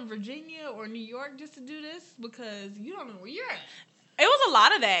drive from Virginia or New York just to do this? Because you don't know where you're at. It was a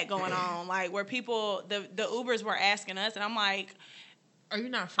lot of that going on, like where people, the Ubers were asking us, and I'm like, are you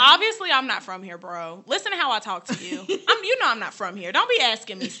not from Obviously, here? I'm not from here, bro. Listen to how I talk to you. I'm not from here. Don't be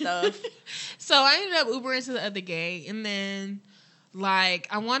asking me stuff. So I ended up Ubering to the other gate, and then, like,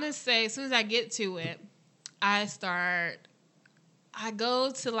 I want to say, as soon as I get to it, I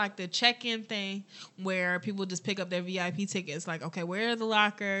go to, like, the check-in thing where people just pick up their VIP tickets. Like, okay, where are the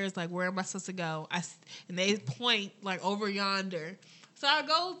lockers? Like, where am I supposed to go? And they point, like, over yonder. So I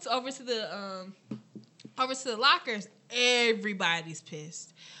go over to the lockers. Everybody's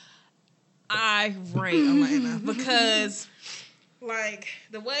pissed. I rate Atlanta because, like,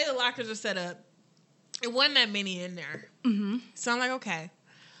 the way the lockers are set up, it wasn't that many in there. Mm-hmm. So I'm like, okay.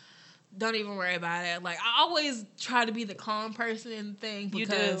 Don't even worry about it. Like, I always try to be the calm person in the thing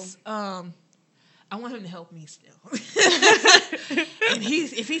because I want him to help me still. And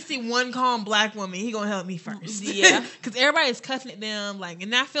if he see one calm black woman, he gonna help me first. Yeah. Because everybody's cussing at them. Like,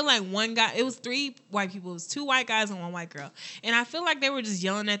 and I feel like one guy, it was 3 white people. It was 2 white guys and 1 white girl. And I feel like they were just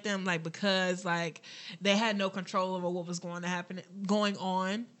yelling at them, like, because, like, they had no control over what was going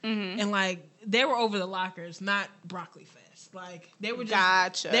on. Mm-hmm. And, like, they were over the lockers, not Broccoli Fest. Like, they were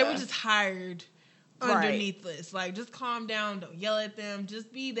just They were just hired underneath this. Like, just calm down. Don't yell at them.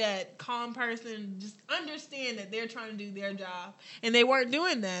 Just be that calm person. Just understand that they're trying to do their job. And they weren't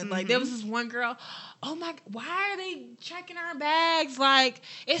doing that. Mm-hmm. Like, there was this one girl, oh my, why are they checking our bags? Like,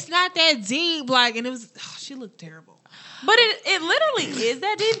 it's not that deep. Like, and it was, she looked terrible. But it literally is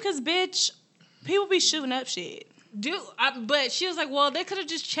that deep because, bitch, people be shooting up shit. But she was like, well, they could have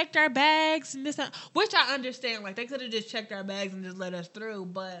just checked our bags and this, which I understand. Like, they could have just checked our bags and just let us through.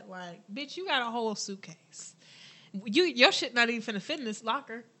 But, like, bitch, you got a whole suitcase. Your shit not even finna fit in this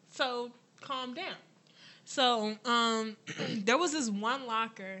locker. So, calm down. So, there was this one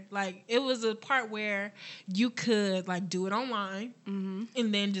locker. Like, it was a part where you could, like, do it online. Mm-hmm.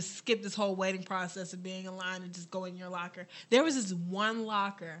 And then just skip this whole waiting process of being in line and just go in your locker. There was this one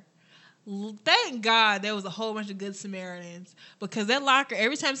locker. Thank God there was a whole bunch of good Samaritans, because that locker,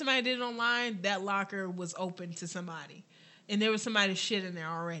 every time somebody did it online, that locker was open to somebody. And there was somebody's shit in there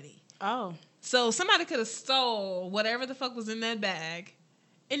already. Oh. So somebody could have stole whatever the fuck was in that bag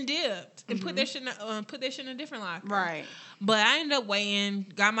and dipped and put their shit in a different locker. Right. But I ended up waiting,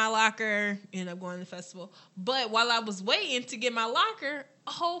 got my locker, ended up going to the festival. But while I was waiting to get my locker,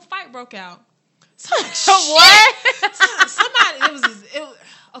 a whole fight broke out. So like, what?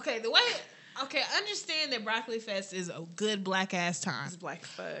 Okay, understand that Broccoli Fest is a good black ass time. It's black as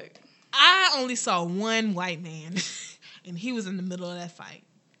fuck. I only saw one white man, and he was in the middle of that fight.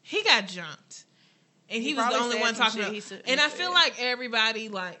 He got jumped, and he was the only one talking about. And I feel like everybody,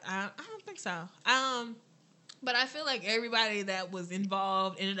 like, I don't think so. But I feel like everybody that was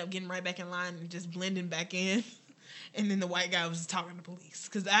involved ended up getting right back in line and just blending back in. And then the white guy was talking to police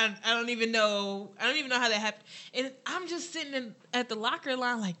because I don't even know how that happened. And I'm just sitting at the locker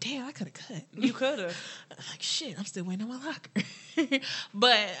line like, damn, I could have cut. You could have. Like, shit, I'm still waiting on my locker.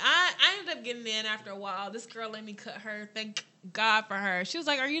 But I ended up getting in after a while. This girl let me cut her. Thank God for her. She was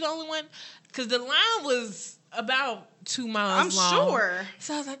like, are you the only one? Because the line was about 2 miles long. I'm sure.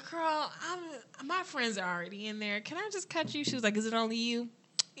 So I was like, girl, my friends are already in there. Can I just cut you? She was like, is it only you?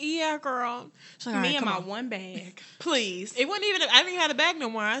 Yeah, girl. She's like, me and my one bag. Please. It wasn't even, I didn't even have a bag no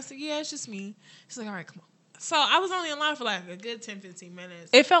more. I said, yeah, it's just me. She's like, all right, come on. So I was only in line for like a good 10, 15 minutes.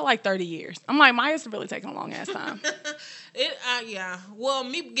 It felt like 30 years. I'm like, Maya's really taking a long ass time. Yeah. Well,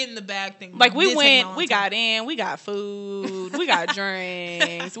 me getting the bag thing. Like we went, we got in, we got food, we got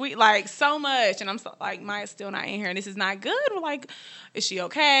drinks, we like so much. And I'm so, like, Maya's still not in here and this is not good. We're like, is she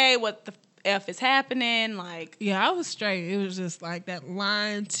okay? What the F is happening? Like, yeah, I was straight. It was just like that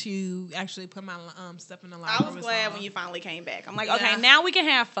line to actually put my stuff in the locker. I was glad when you finally came back. I'm like, okay, now we can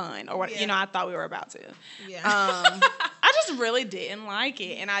have fun, or what? You know, I thought we were about to. Yeah. I just really didn't like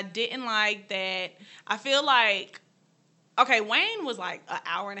it, and I didn't like that. I feel like, okay, Wayne was like an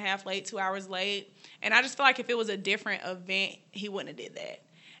hour and a half late, 2 hours late, and I just feel like if it was a different event, he wouldn't have did that.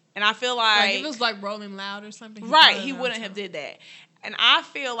 And I feel like if it was like Rolling Loud or something, he wouldn't have did that. And I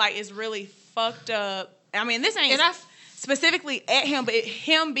feel like it's really fucked up. I mean, this ain't specifically at him, but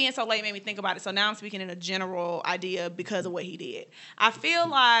him being so late made me think about it. So now I'm speaking in a general idea because of what he did. I feel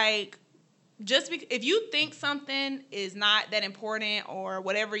like if you think something is not that important or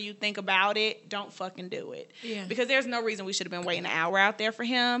whatever you think about it, don't fucking do it. Yeah. Because there's no reason we should have been waiting an hour out there for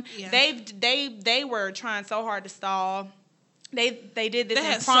him. Yeah. They were trying so hard to stall. They did this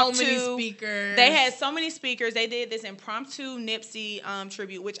impromptu. They had so many speakers. They had so many speakers. They did this impromptu Nipsey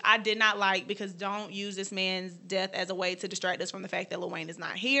tribute, which I did not like because don't use this man's death as a way to distract us from the fact that Lil Wayne is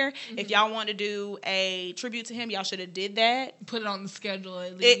not here. Mm-hmm. If y'all want to do a tribute to him, y'all should have did that. Put it on the schedule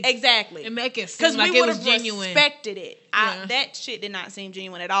at least. Exactly. And make it seem like it was genuine. Respected it. Yeah. That shit did not seem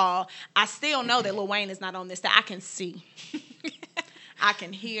genuine at all. I still know that Lil Wayne is not on this. That I can see. I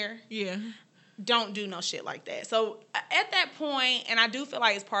can hear. Yeah. Don't do no shit like that. So at that point, and I do feel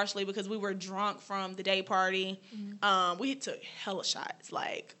like it's partially because we were drunk from the day party. Mm-hmm. We took hella shots.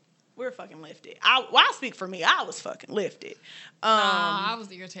 Like, we were fucking lifted. I'll speak for me. I was fucking lifted. I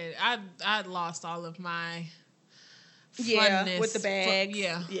was irritated. I'd lost all of my funness. With the bags.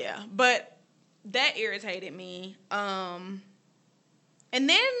 Yeah. But that irritated me. And then,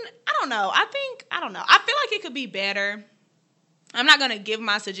 I don't know. I feel like it could be better. I'm not going to give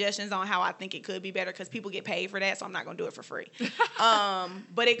my suggestions on how I think it could be better because people get paid for that, so I'm not going to do it for free.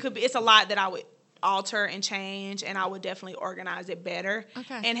 But it's a lot that I would alter and change, and I would definitely organize it better.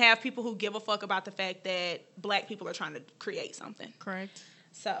 Okay. And have people who give a fuck about the fact that black people are trying to create something. Correct.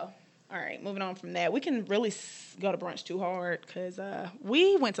 So, all right, moving on from that. We can really go to brunch too hard because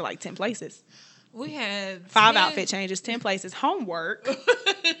we went to like 10 places. We had 5 outfit changes, 10 places, homework.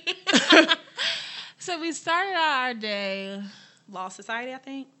 So we started out our day... Law Society, I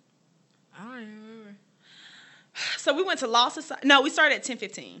think. I don't even remember. So we went to Law Society. No, we started at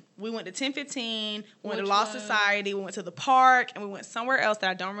 10:15. We went to 10:15. We went to Law Society. We went to the park, and we went somewhere else that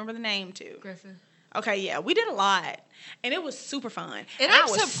I don't remember the name to. Griffin. Okay, yeah, we did a lot, and it was super fun. And I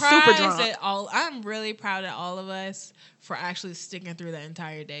was surprised at all. I'm really proud of all of us for actually sticking through that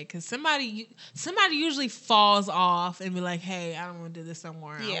entire day. Because somebody usually falls off and be like, "Hey, I don't want to do this no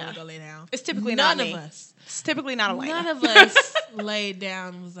more. I want to go lay down." It's typically none not me. of us. It's typically not Elena. None of us laid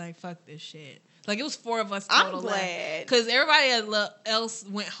down and was like, "Fuck this shit." Like, it was 4 of us total. I'm glad. Because everybody else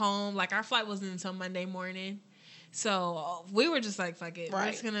went home. Like, our flight wasn't until Monday morning. So we were just like, fuck it. Right.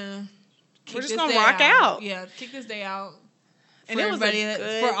 We're just gonna rock out. Yeah, kick this day out. And it was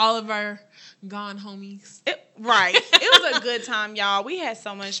for all of our gone homies. It was a good time, y'all. We had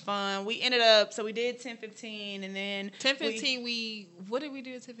so much fun. We ended up, so we did 10:15, and then 10:15. What did we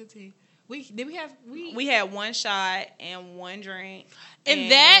do at 10:15? We had 1 shot and 1 drink.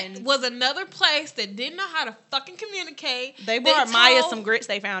 And that was another place that didn't know how to fucking communicate. They brought Maya some grits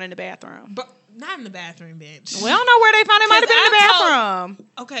they found in the bathroom. But not in the bathroom, bitch. We don't know where they found it. Might have been in the bathroom.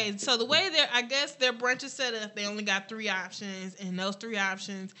 Okay, so the way I guess their brunch is set up, they only got 3 options. And those 3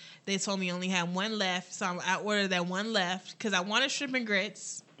 options, they told me only had 1 left. So I ordered that 1 left because I wanted shrimp and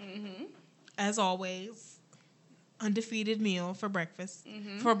grits. Mm-hmm. As always. Undefeated meal for breakfast.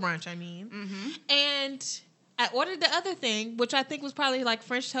 Mm-hmm. For brunch, I mean. Mm-hmm. And I ordered the other thing, which I think was probably like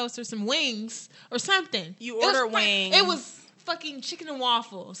French toast or some wings or something. You ordered wings. It was fucking chicken and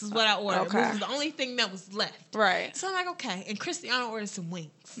waffles is what I ordered. Okay. Which was the only thing that was left. Right. So I'm like, okay. And Cristiano ordered some wings.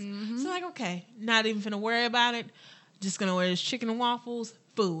 Mm-hmm. So I'm like, okay. Not even finna worry about it. just gonna order this chicken and waffles.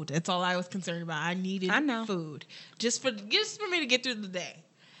 Food. That's all I was concerned about. I needed food. Just for me to get through the day.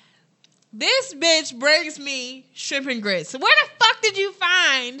 This bitch brings me shrimp and grits. So where the fuck did you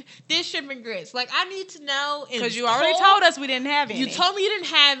find this shrimp and grits? Like, I need to know. Because you already told us we didn't have any. You told me you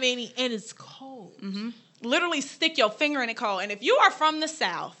didn't have any, and it's cold. Mm-hmm. Literally stick your finger in it cold. And if you are from the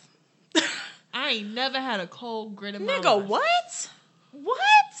South. I ain't never had a cold grit in my life. Nigga, what?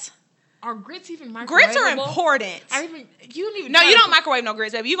 What? Are grits even microwavable? Grits are important. You don't microwave no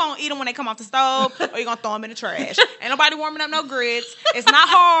grits, baby. You gonna eat them when they come off the stove, or you gonna throw them in the trash. Ain't nobody warming up no grits. It's not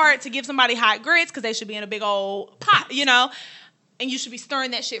hard to give somebody hot grits because they should be in a big old pot, you know. And you should be stirring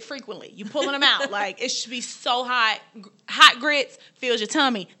that shit frequently. You pulling them out like it should be so hot. Hot grits fills your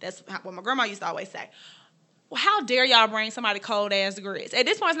tummy. That's what my grandma used to always say. Well, how dare y'all bring somebody cold ass grits? At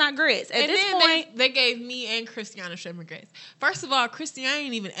this point, it's not grits. At this point, they gave me and Christiana shrimp and grits. First of all, Christiana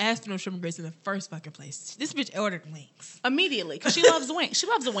ain't even asked for no shrimp and grits in the first fucking place. This bitch ordered wings immediately because she loves wings. She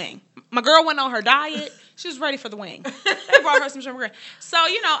loves a wing. My girl went on her diet. She was ready for the wing. They brought her some shrimp and grits. So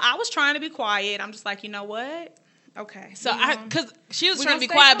I was trying to be quiet. I'm just like, you know what? Okay. So because she was trying to be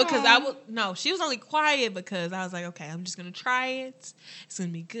quiet because she was only quiet because I was like, okay, I'm just gonna try it. It's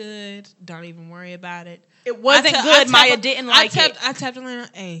gonna be good. Don't even worry about it. It wasn't good. Maya didn't like it. I tapped Elena.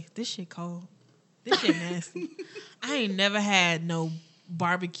 Hey, this shit cold. This shit nasty. I ain't never had no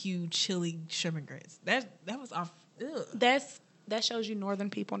barbecue chili shrimp and grits. That was off. Ugh. That shows you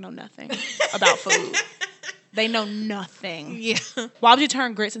northern people know nothing about food. They know nothing. Yeah. Why would you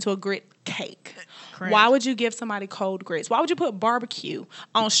turn grits into a grit cake? Correct. Why would you give somebody cold grits? Why would you put barbecue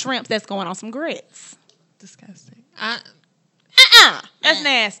on shrimp that's going on some grits? Disgusting. That's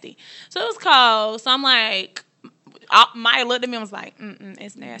nasty. So it was cold. So I'm like, Maya looked at me and was like,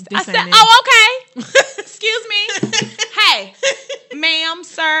 it's nasty. I said, okay. Excuse me. Hey, ma'am,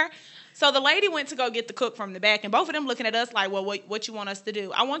 sir. So the lady went to go get the cook from the back, and both of them looking at us like, well, what you want us to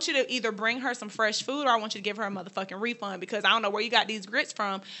do? I want you to either bring her some fresh food or I want you to give her a motherfucking refund because I don't know where you got these grits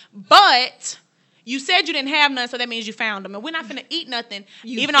from, but you said you didn't have none, so that means you found them. And we're not finna eat nothing.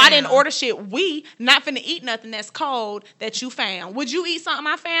 Even though I didn't order shit, we not finna eat nothing that's cold that you found. Would you eat something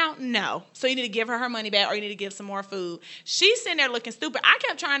I found? No. So you need to give her money back or you need to give some more food. She's sitting there looking stupid. I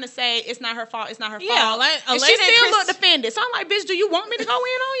kept trying to say it's not her fault. It's not her fault. And she still looked offended. So I'm like, bitch, do you want me to go in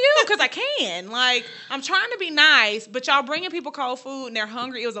on you? Because I can. Like, I'm trying to be nice, but y'all bringing people cold food and they're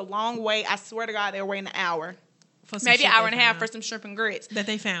hungry. It was a long wait. I swear to God, they were waiting an hour. Maybe an hour and a half for some shrimp and grits. That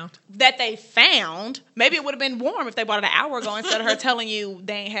they found. Maybe it would have been warm if they bought it an hour ago instead of her telling you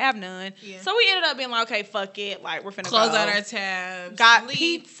they ain't have none. Yeah. So we ended up being like, okay, fuck it. Like, we're finna close out our tabs. Got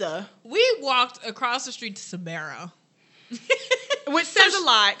pizza. We walked across the street to Sbarro. Which says a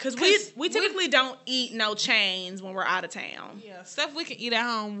lot because we typically don't eat no chains when we're out of town. Yeah, stuff we can eat at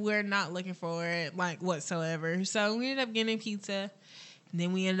home, we're not looking for it, like, whatsoever. So we ended up getting pizza. And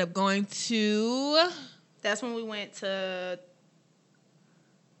then we ended up going to... That's when we went to...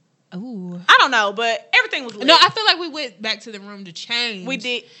 Ooh. I don't know, but everything was lit. No, I feel like we went back to the room to change. We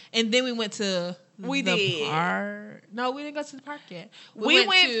did. And then we went to the park. No, we didn't go to the park yet. We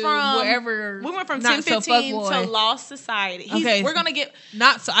went from wherever. We went from 1015 to Lost Society. We're going to get...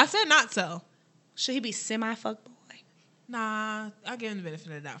 Not so. I said not so. Should he be semi-fuck boy? Nah, I'll give him the benefit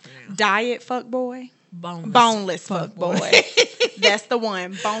of the doubt for now. Diet fuck boy? Boneless fuck boy. That's the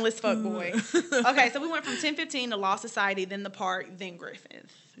one. Boneless fuck boy. Okay, so we went from 1015 to Lost Society, then the park, then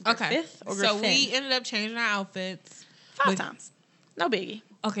Griffith. Okay. So we ended up changing our outfits. 5 times. No biggie.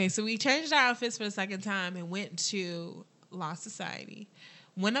 Okay, so we changed our outfits for the second time and went to Lost Society.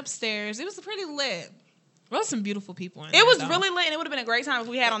 Went upstairs. It was pretty lit. There was some beautiful people in there. It was really lit, and it would have been a great time if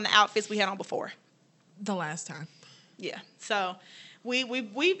we had on the outfits we had on before. The last time. Yeah. So... We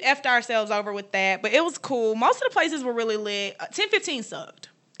effed ourselves over with that, but it was cool. Most of the places were really lit. 1015 sucked.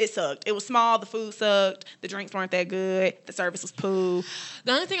 It sucked. It was small. The food sucked. The drinks weren't that good. The service was poo.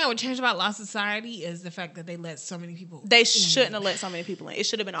 The only thing I would change about Lost Society is the fact that they let so many people They shouldn't have let so many people in. It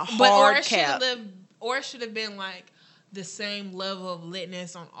should have been a hard cap. Or it should have been like the same level of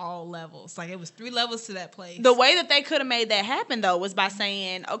litness on all levels. Like, it was 3 levels to that place. The way that they could have made that happen, though, was by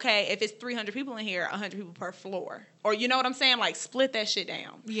saying, okay, if it's 300 people in here, 100 people per floor. Or, you know what I'm saying? Like, split that shit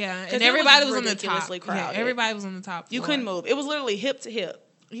down. Yeah, and everybody was on the top. Yeah, everybody was on the top floor. You couldn't move. It was literally hip to hip.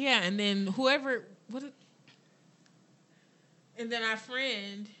 Yeah, and then and then our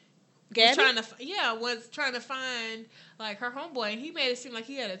friend... Gabby? was trying to find like her homeboy, and he made it seem like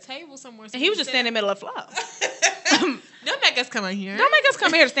he had a table somewhere. So and he was just standing in the middle of the floor. Don't make us come in here. Don't make us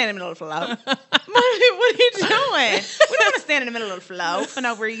come here to stand in the middle of the floor. What are you doing? We don't want to stand in the middle of the floor for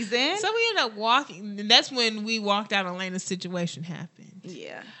no reason. So we ended up walking, and that's when we walked out. Elena's situation happened.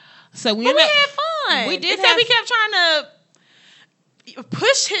 Yeah. So we had fun. We did. Except he kept trying to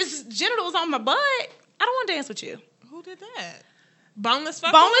push his genitals on my butt. I don't want to dance with you. Who did that? Boneless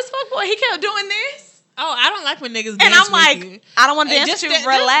fuckboy? Boneless fuckboy. He kept doing this. Oh, I don't like when niggas dance and I'm like, with you. I don't want to dance with you.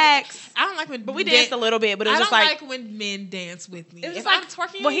 Relax. I don't like when... But we danced a little bit, but it was just like... I don't like when men dance with me. It was if like, I'm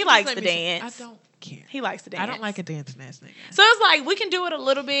twerking... Well, he likes to dance. I don't care. He likes to dance. I don't like a dancing ass nigga. So it's like, we can do it a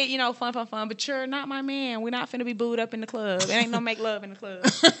little bit, you know, fun, but you're not my man. We're not finna be booed up in the club. It ain't no make love in the club.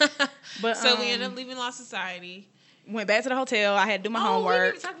 But so we ended up leaving Law Society. Went back to the hotel. I had to do my homework.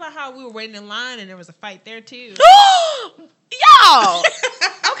 We need to talk about how we were waiting in line and there was a fight there too. Y'all!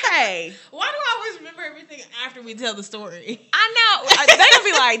 Okay. Why do I always remember everything after we tell the story? I know. They're gonna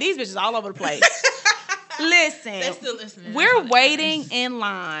be like, these bitches all over the place. Listen, they're still listening. We're waiting in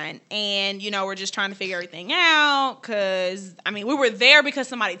line, and you know we're just trying to figure everything out. Cause I mean, we were there because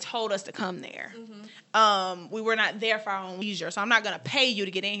somebody told us to come there. Mm-hmm. We were not there for our own leisure, so I'm not gonna pay you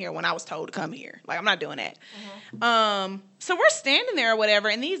to get in here when I was told to come here. Like I'm not doing that. Mm-hmm. So we're standing there or whatever,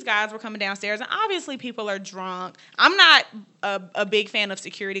 and these guys were coming downstairs, and obviously people are drunk. I'm not a big fan of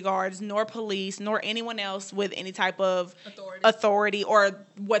security guards, nor police, nor anyone else with any type of authority or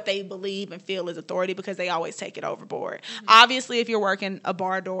what they believe and feel is authority, because they always take it overboard. Mm-hmm. Obviously, if you're working a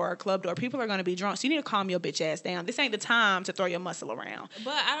bar door or a club door, people are going to be drunk, so you need to calm your bitch ass down. This ain't the time to throw your muscle around.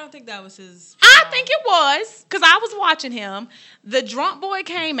 But I don't think that was his problem. I think it was, because I was watching him. The drunk boy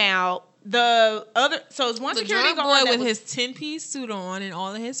came out. So it's one security guard boy with his 10-piece suit on and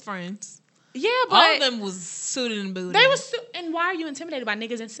all of his friends. Yeah, but all of them was suited and booted. They was and why are you intimidated by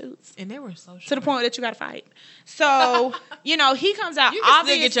niggas in suits? And they were so short. To the point that you got to fight. So you know he comes out. You can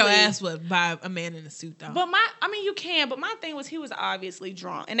still get your ass whipped by a man in a suit, though. But you can. But my thing was he was obviously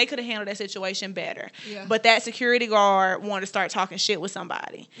drunk, and they could have handled that situation better. Yeah. But that security guard wanted to start talking shit with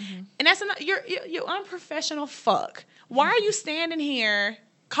somebody, and that's you're unprofessional. Fuck. Why are you standing here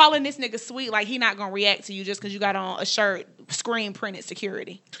calling this nigga sweet like he not gonna react to you just because you got on a shirt screen printed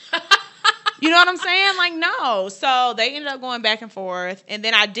security? You know what I'm saying? Like, no. So they ended up going back and forth. And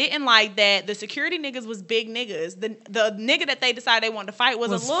then I didn't like that the security niggas was big niggas. The nigga that they decided they wanted to fight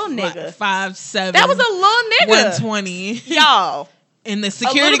was a little nigga. 5'7". That was a little nigga. 120. Y'all. And the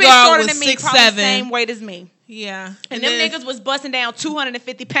security guard was 6'7". Same weight as me. Yeah. And them niggas was busting down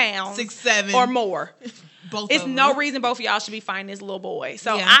 250 pounds. 6'7". Or more. It's no reason both of y'all should be fighting this little boy.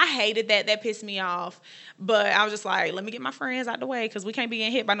 So yeah. I hated that. That pissed me off. But I was just like, let me get my friends out the way because we can't be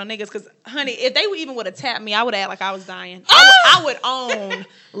getting hit by no niggas. Because, honey, if they even would have tapped me, I would act like I was dying. I would own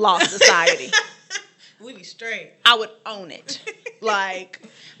Law Society. We be straight. I would own it. Like,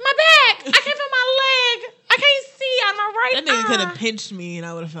 my back. I can't feel my leg. I can't see out of my right eye. That nigga could have pinched me and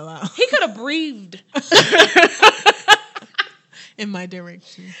I would have fell out. He could have breathed. In my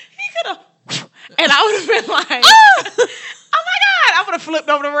direction. He could have. And I would have been like, oh my God. I would have flipped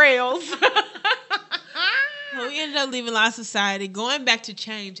over the rails. Well, we ended up leaving Law Society, going back to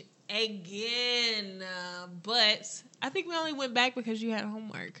change again. But I think we only went back because you had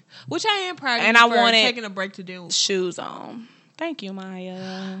homework, which I am proud of you for taking a break to do. Shoes on. Thank you,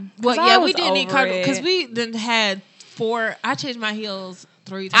 Maya. Well, yeah, we did need carpet because we then had 4. I changed my heels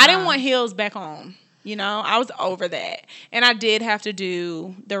 3 times. I didn't want heels back on. You know, I was over that. And I did have to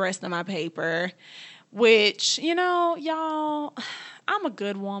do the rest of my paper, which, you know, y'all, I'm a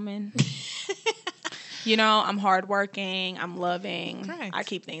good woman. You know, I'm hardworking. I'm loving. Correct. I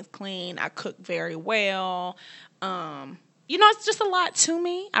keep things clean. I cook very well. You know, it's just a lot to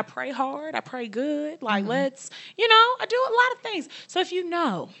me. I pray hard. I pray good. Like, you know, I do a lot of things. So if you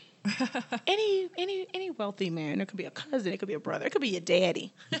know any wealthy man, it could be a cousin, it could be a brother, it could be your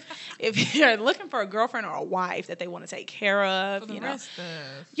daddy. If you're looking for a girlfriend or a wife that they want to take care of, you know, just,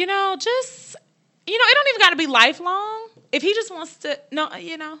 you know, it don't even got to be lifelong. If he just wants to,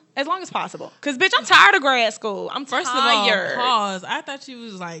 you know, as long as possible. Because, bitch, I'm tired of grad school. I'm tired. First of all, pause. I thought you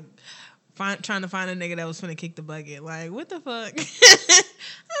was like trying to find a nigga that was finna kick the bucket. Like, what the fuck?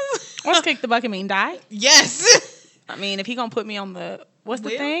 What's kick the bucket mean? Die? Yes. I mean, if he gonna put me on the what's the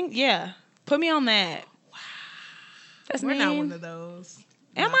thing? Yeah, put me on that. Wow, we're not one of those.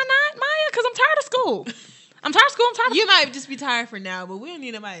 Am I not, Maya? Because I'm tired of school. I'm tired of school. You might just be tired for now, but we don't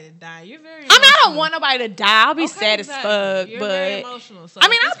need nobody to die. You're very emotional. I mean, I don't want nobody to die. I'll be sad as fuck. You're but very emotional. So I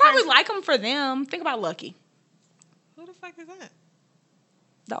mean, I'll probably like them for them. Think about Lucky. Who the fuck is that?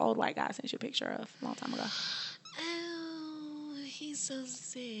 The old white guy I sent you a picture of a long time ago. Oh, he's so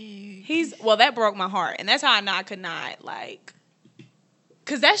sick. Well, that broke my heart. And that's how I know I could not, like,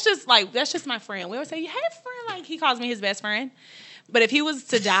 because that's just my friend. We always say, you have a friend, like, he calls me his best friend. But if he was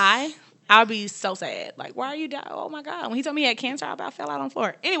to die, I'll be so sad. Like, why are you dying? Oh, my God. When he told me he had cancer, I about fell out on the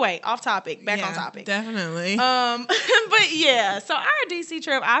floor. Anyway, off topic. Back on topic. Definitely. But, yeah. So, our DC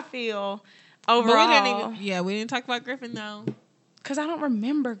trip, I feel overall. We didn't talk about Griffin though. Because I don't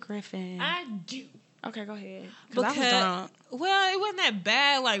remember Griffin. I do. Okay, go ahead. Because I was drunk. Well, it wasn't that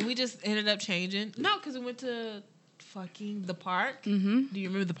bad. Like, we just ended up changing. No, because we went to fucking the park. Mm-hmm. Do you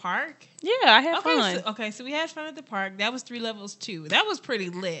remember the park? Yeah, I had fun. So we had fun at the park. That was 3 levels too. That was pretty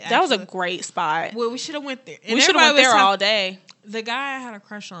lit. That was a great spot. Well, we should have went there. And we should have went there all day. The guy I had a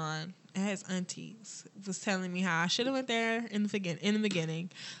crush on, and his aunties, was telling me how I should have went there in the beginning.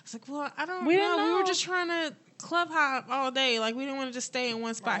 I was like, well, I don't know. We were just trying to club hop all day. Like, we didn't want to just stay in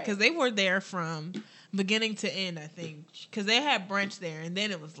one spot because they were there from beginning to end, I think, because they had brunch there and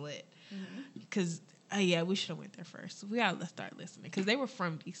then it was lit. Because we should have went there first. We gotta start listening because they were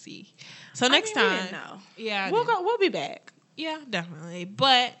from DC. So next time, we didn't know. We'll be back. Yeah, definitely.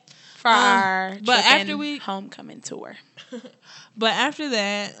 But for our after we homecoming tour. But after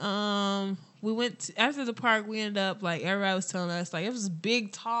that, we went after the park. We ended up like everybody was telling us like it was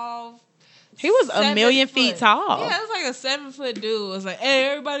big, tall. He was 1,000,000 feet tall. Yeah, it was like a 7-foot dude. It was like, hey,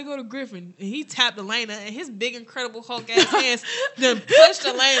 everybody go to Griffin. And he tapped Elena, and his big, incredible Hulk ass hands then pushed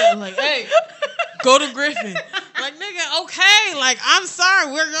Elena. Like, hey, go to Griffin. Like, nigga, okay. Like, I'm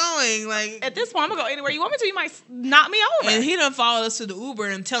sorry, we're going. Like, at this point, I'm gonna go anywhere you want me to. You might knock me over. And he done followed us to the Uber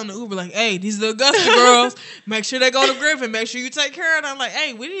and telling the Uber like, hey, these are the Augusta girls. Make sure they go to Griffin. Make sure you take care of them. I'm like,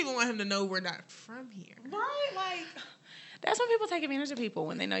 hey, we didn't even want him to know we're not from here. Right? Like. That's when people take advantage of people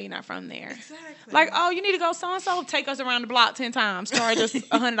when they know you're not from there. Exactly. Like, oh, you need to go so-and-so, take us around the block 10 times, charge us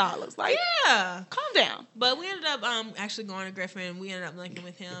 $100. Like, yeah. Calm down. But we ended up actually going to Griffin. We ended up linking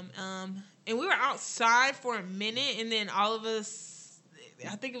with him. And we were outside for a minute, and then all of us,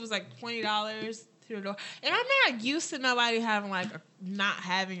 I think it was like $20 to the door. And I'm not used to nobody having not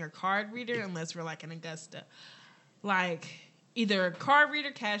having a card reader unless we're like in Augusta. Like, either a card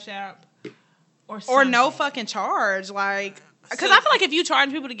reader, Cash App, or no fucking charge, like, because I feel like if you charge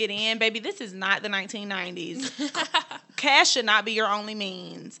people to get in, baby, this is not the 1990s. Cash should not be your only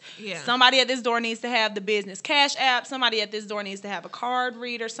means. Yeah. Somebody at this door needs to have the business Cash App. Somebody at this door needs to have a card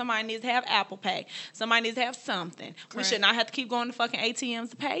reader. Somebody needs to have Apple Pay. Somebody needs to have something. Correct. We should not have to keep going to fucking ATMs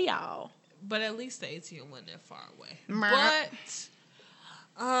to pay y'all. But at least the ATM wasn't that far away.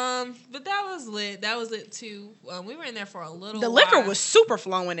 But that was lit. That was lit too. We were in there for a little while. The liquor was super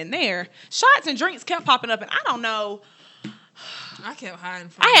flowing in there. Shots and drinks kept popping up, and I don't know. I kept hiding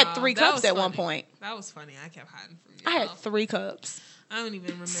from I had 3 cups at one point. That was funny. I kept hiding from you. I had 3 cups. I don't even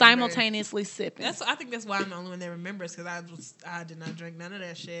remember. Simultaneously sipping. I think that's why I'm the only one that remembers, because I did not drink none of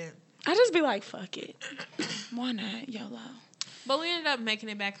that shit. I just be like, fuck it. Why not? YOLO. But we ended up making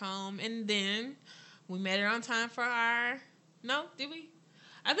it back home, and then we made it on time for our... No, did we?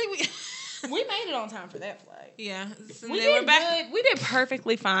 I think we made it on time for that flight. Yeah. So we did good. We did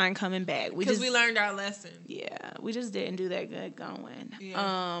perfectly fine coming back. Because we learned our lesson. Yeah. We just didn't do that good going.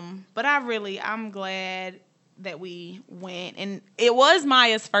 Yeah. But I'm glad that we went. And it was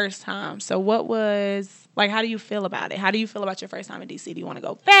Maya's first time. So how do you feel about it? How do you feel about your first time in DC? Do you want to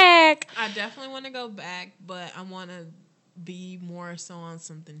go back? I definitely want to go back, but I want to be more so on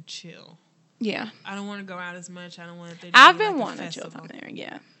something chill. Yeah. I don't want to go out as much. I don't want there to I've be been like wanting to chill down there,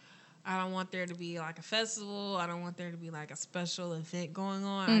 yeah. I don't want there to be like a festival. I don't want there to be like a special event going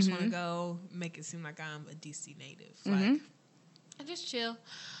on. I just want to go make it seem like I'm a DC native. Like, and just chill.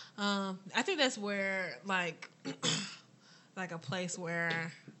 I think that's where like a place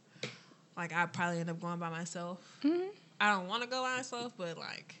where like I probably end up going by myself. Mm-hmm. I don't want to go by myself, but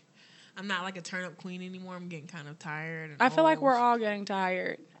like I'm not like a turn up queen anymore. I'm getting kind of tired. I feel like we're all getting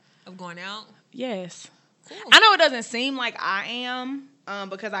tired. Of going out? Yes. Cool. I know it doesn't seem like I am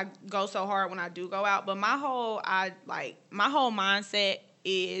because I go so hard when I do go out, but my whole mindset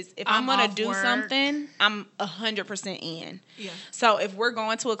is if I'm going to do something, I'm 100% in. Yeah. So if we're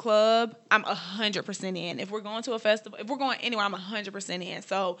going to a club, I'm 100% in. If we're going to a festival, if we're going anywhere, I'm 100% in.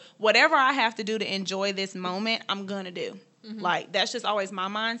 So whatever I have to do to enjoy this moment, I'm going to do. Mm-hmm. Like, that's just always my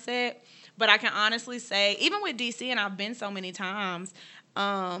mindset. But I can honestly say, even with DC, and I've been so many times,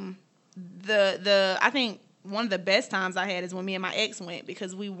 I think one of the best times I had is when me and my ex went,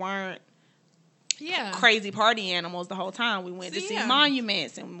 because we weren't crazy party animals the whole time. We went to see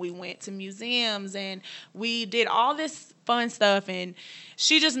monuments, and we went to museums, and we did all this fun stuff, and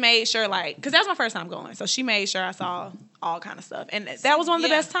she just made sure, like, because that was my first time going, so she made sure I saw all kind of stuff, and that was one of the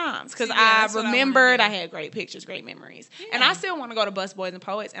best times, because I remembered I had great pictures, great memories, and I still want to go to Bus Boys and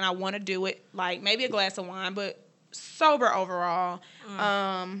Poets, and I want to do it, like, maybe a glass of wine, but sober overall.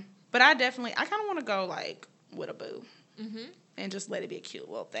 But I kind of want to go like with a boo, and just let it be a cute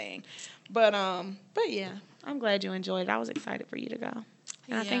little thing. But yeah, I'm glad you enjoyed it. I was excited for you to go,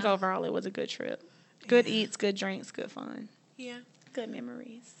 and I think overall it was a good trip. Good eats, good drinks, good fun. Yeah, good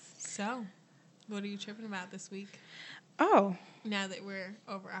memories. So What are you tripping about this week? Oh. Now that we're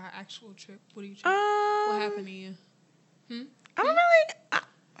over our actual trip, what are you tripping? What happened to you? I don't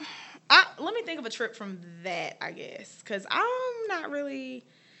really... let me think of a trip from that, I guess. Because I'm not really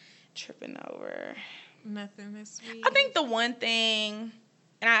tripping over... Nothing this week. I think the one thing...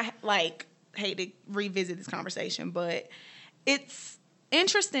 And I, hate to revisit this conversation, but it's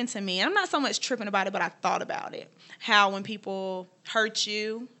interesting to me. I'm not so much tripping about it, but I thought about it. How when people hurt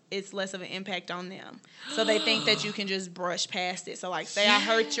you, it's less of an impact on them. So they think that you can just brush past it. So, say I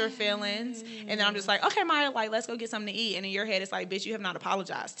hurt your feelings, and then I'm just like, okay, Maya, let's go get something to eat. And in your head, it's like, bitch, you have not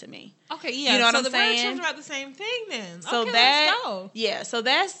apologized to me. Okay, yeah. You know what I'm saying? We're tripping about the same thing then. So okay, let's go. Yeah, so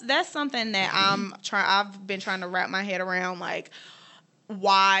that's something that I've been trying to wrap my head around,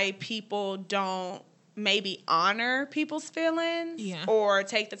 why people don't maybe honor people's feelings or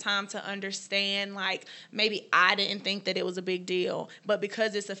take the time to understand, maybe I didn't think that it was a big deal, but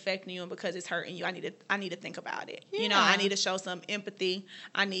because it's affecting you and because it's hurting you, I need to think about it. Yeah. I need to show some empathy.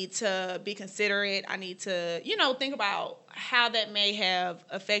 I need to be considerate. I need to, think about how that may have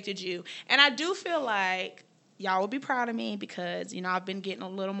affected you. And I do feel like y'all will be proud of me because, I've been getting a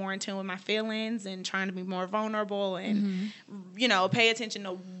little more in tune with my feelings and trying to be more vulnerable and, pay attention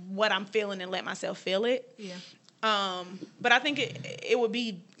to what I'm feeling and let myself feel it. Yeah. But I think it would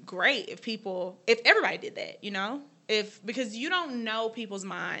be great if everybody did that, because you don't know people's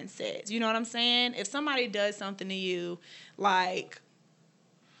mindsets. You know what I'm saying? If somebody does something to you,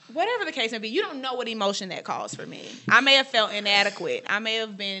 whatever the case may be, you don't know what emotion that caused for me. I may have felt inadequate. I may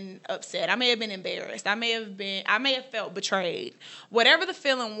have been upset. I may have been embarrassed. I may have felt betrayed. Whatever the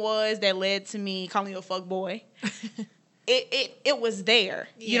feeling was that led to me calling you a fuck boy, it was there.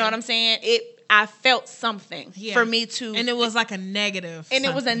 Yeah. You know what I'm saying? I felt something for me to... And it was a negative something.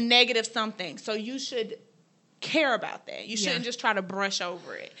 It was a negative something. So you should care about that. You shouldn't just try to brush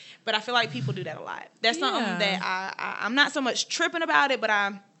over it. But I feel like people do that a lot. That's something that I'm not so much tripping about it, but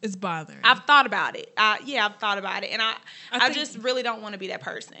it's bothering. I've thought about it. I've thought about it. And I just really don't want to be that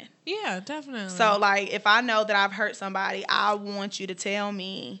person. Yeah, definitely. So, if I know that I've hurt somebody, I want you to tell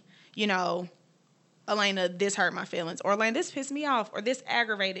me, Elena, this hurt my feelings. Or, Elena, this pissed me off. Or this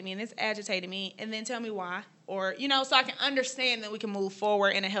aggravated me and this agitated me. And then tell me why. Or, so I can understand that we can move forward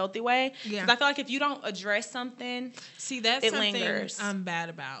in a healthy way. Because I feel like if you don't address something, that's it something lingers. I'm bad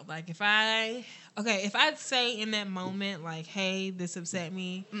about. If I'd say in that moment, hey, this upset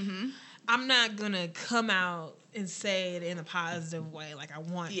me, I'm not going to come out and say it in a positive way I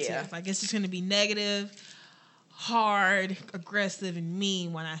want to. It's just going to be negative, hard, aggressive, and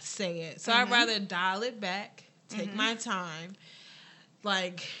mean when I say it. So I'd rather dial it back, take my time,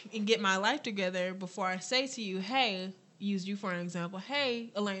 and get my life together before I say to you, hey, use you for an example, hey,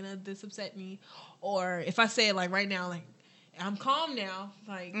 Elena, this upset me. Or if I say it right now, I'm calm now.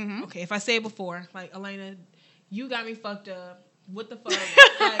 Okay, if I say it before, Elena, you got me fucked up. What the fuck?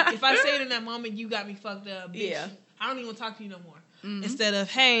 If I say it in that moment, you got me fucked up, bitch. Yeah. I don't even want to talk to you no more. Instead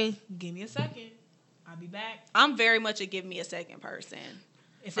of, hey, give me a second. I'll be back. I'm very much a give me a second person.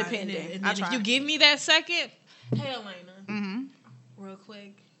 Depending. And then if you give me that second, hey, Elena, real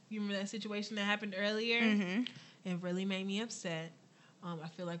quick, you remember that situation that happened earlier? It really made me upset. I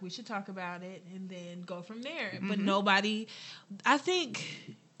feel like we should talk about it and then go from there. But I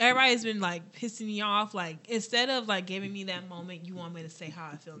think everybody's been pissing me off. Instead of giving me that moment, you want me to say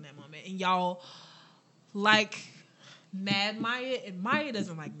how I feel in that moment. And y'all Mad Maya, and Maya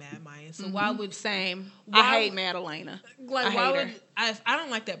doesn't like Mad Maya. So why would... Same. I hate Mad Elena. Why would... If I don't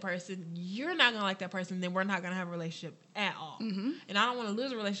like that person, you're not going to like that person, then we're not going to have a relationship at all. And I don't want to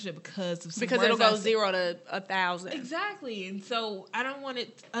lose a relationship because of some Because it'll go 0 to 1,000. Exactly. And so I don't want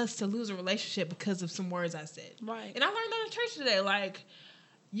us to lose a relationship because of some words I said. Right. And I learned that in church today.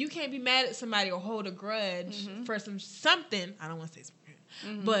 You can't be mad at somebody or hold a grudge for something. I don't want to say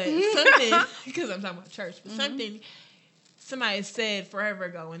something. But something, because I'm talking about church, but something... somebody said forever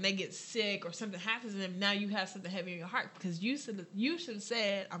ago when they get sick or something happens to them, now you have something heavy in your heart because you should have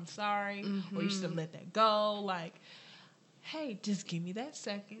said, I'm sorry, or you should have let that go. Hey, just give me that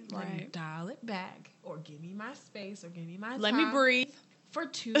second. Let me dial it back, or give me my space, or give me my time. Let me breathe. For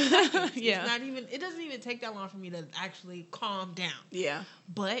 2 seconds. It doesn't even take that long for me to actually calm down. Yeah.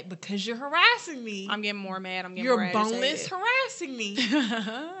 But because you're harassing me. I'm getting more mad. I'm getting more agitated. You're boneless harassing me.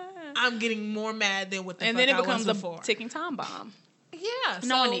 I'm getting more mad than what the fuck I was before. And then it becomes a ticking time bomb. Yeah.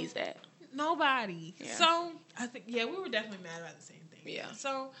 No one needs that. Nobody. Yeah. So, I think, we were definitely mad about the same thing. Yeah.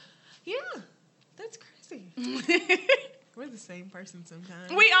 So, yeah. That's crazy. We're the same person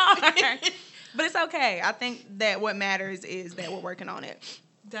sometimes. We are. But it's okay. I think that what matters is that we're working on it.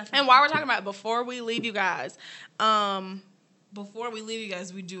 Definitely. And while we're talking about it, before we leave you guys, before we leave you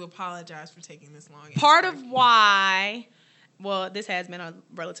guys, we do apologize for taking this long. Part of why, well, this has been a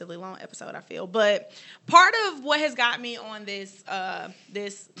relatively long episode, I feel, but part of what has got me on this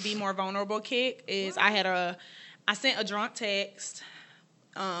this Be More Vulnerable kick is I sent a drunk text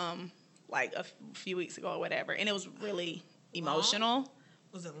like a few weeks ago or whatever, and it was really emotional. Long?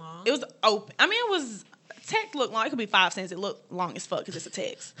 Was it long? It was open. I mean, it was, text looked long. It could be 5 cents. It looked long as fuck because it's a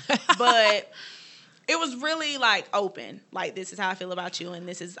text. But it was really like open. Like, this is how I feel about you, and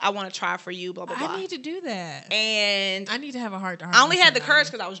this is, I want to try for you, blah, blah, blah. I need to do that. And I need to have a heart to heart. I only had the courage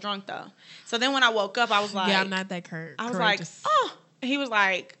because I was drunk, though. So then when I woke up, I was like, yeah, I'm not that courageous. I was like, oh. And he was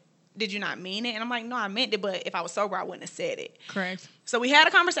like, did you not mean it? And I'm like, no, I meant it, but if I was sober, I wouldn't have said it. Correct. So we had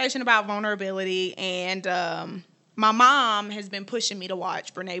a conversation about vulnerability, and my mom has been pushing me to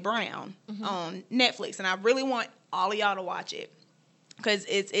watch Brene Brown on Netflix, and I really want all of y'all to watch it because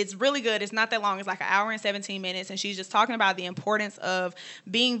it's really good. It's not that long. It's like 1 hour and 17 minutes, and she's just talking about the importance of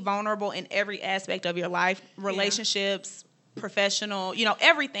being vulnerable in every aspect of your life, relationships, professional,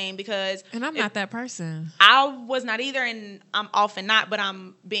 everything, because... And I'm not that person. I was not either, and I'm often not, but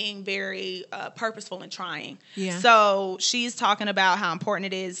I'm being very purposeful and trying. Yeah. So she's talking about how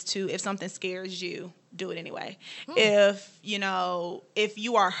important it is to, if something scares you, do it anyway. Ooh. If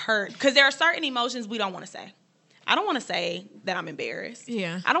you are hurt, because there are certain emotions we don't want to say. I don't want to say that I'm embarrassed.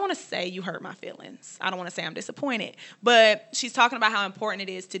 Yeah. I don't want to say you hurt my feelings. I don't want to say I'm disappointed. But she's talking about how important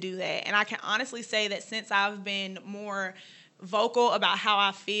it is to do that. And I can honestly say that since I've been more vocal about how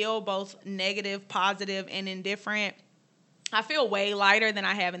I feel, both negative, positive, and indifferent, I feel way lighter than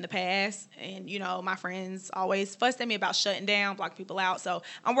I have in the past. And, my friends always fussed at me about shutting down, blocking people out. So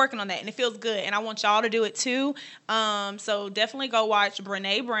I'm working on that, and it feels good. And I want y'all to do it too. So definitely go watch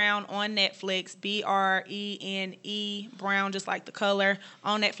Brene Brown on Netflix, Brene Brown, just like the color,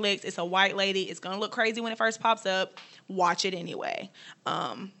 on Netflix. It's a white lady. It's going to look crazy when it first pops up. Watch it anyway.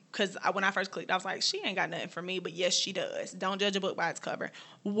 Because when I first clicked, I was like, she ain't got nothing for me. But yes, she does. Don't judge a book by its cover.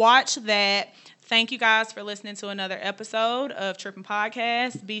 Watch that. Thank you guys for listening to another episode of Trippin'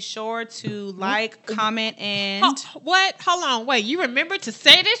 Podcast. Be sure to like, comment, and... What? Hold on. Wait, you remember to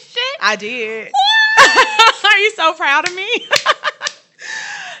say this shit? I did. What? Are you so proud of me?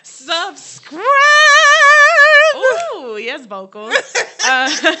 Subscribe! Ooh, yes, vocals.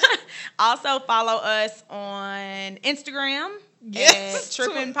 Also, follow us on Instagram at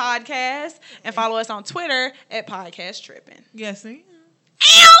Trippin' Podcast, and follow us on Twitter at Podcast Trippin'. Yes, see?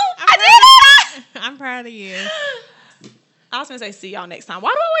 Ow! I did it! I'm proud of you. I was going to say see y'all next time.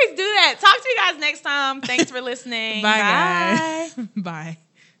 Why do I always do that? Talk to you guys next time. Thanks for listening. Bye, guys. Bye.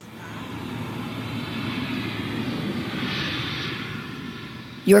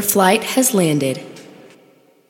 Your flight has landed.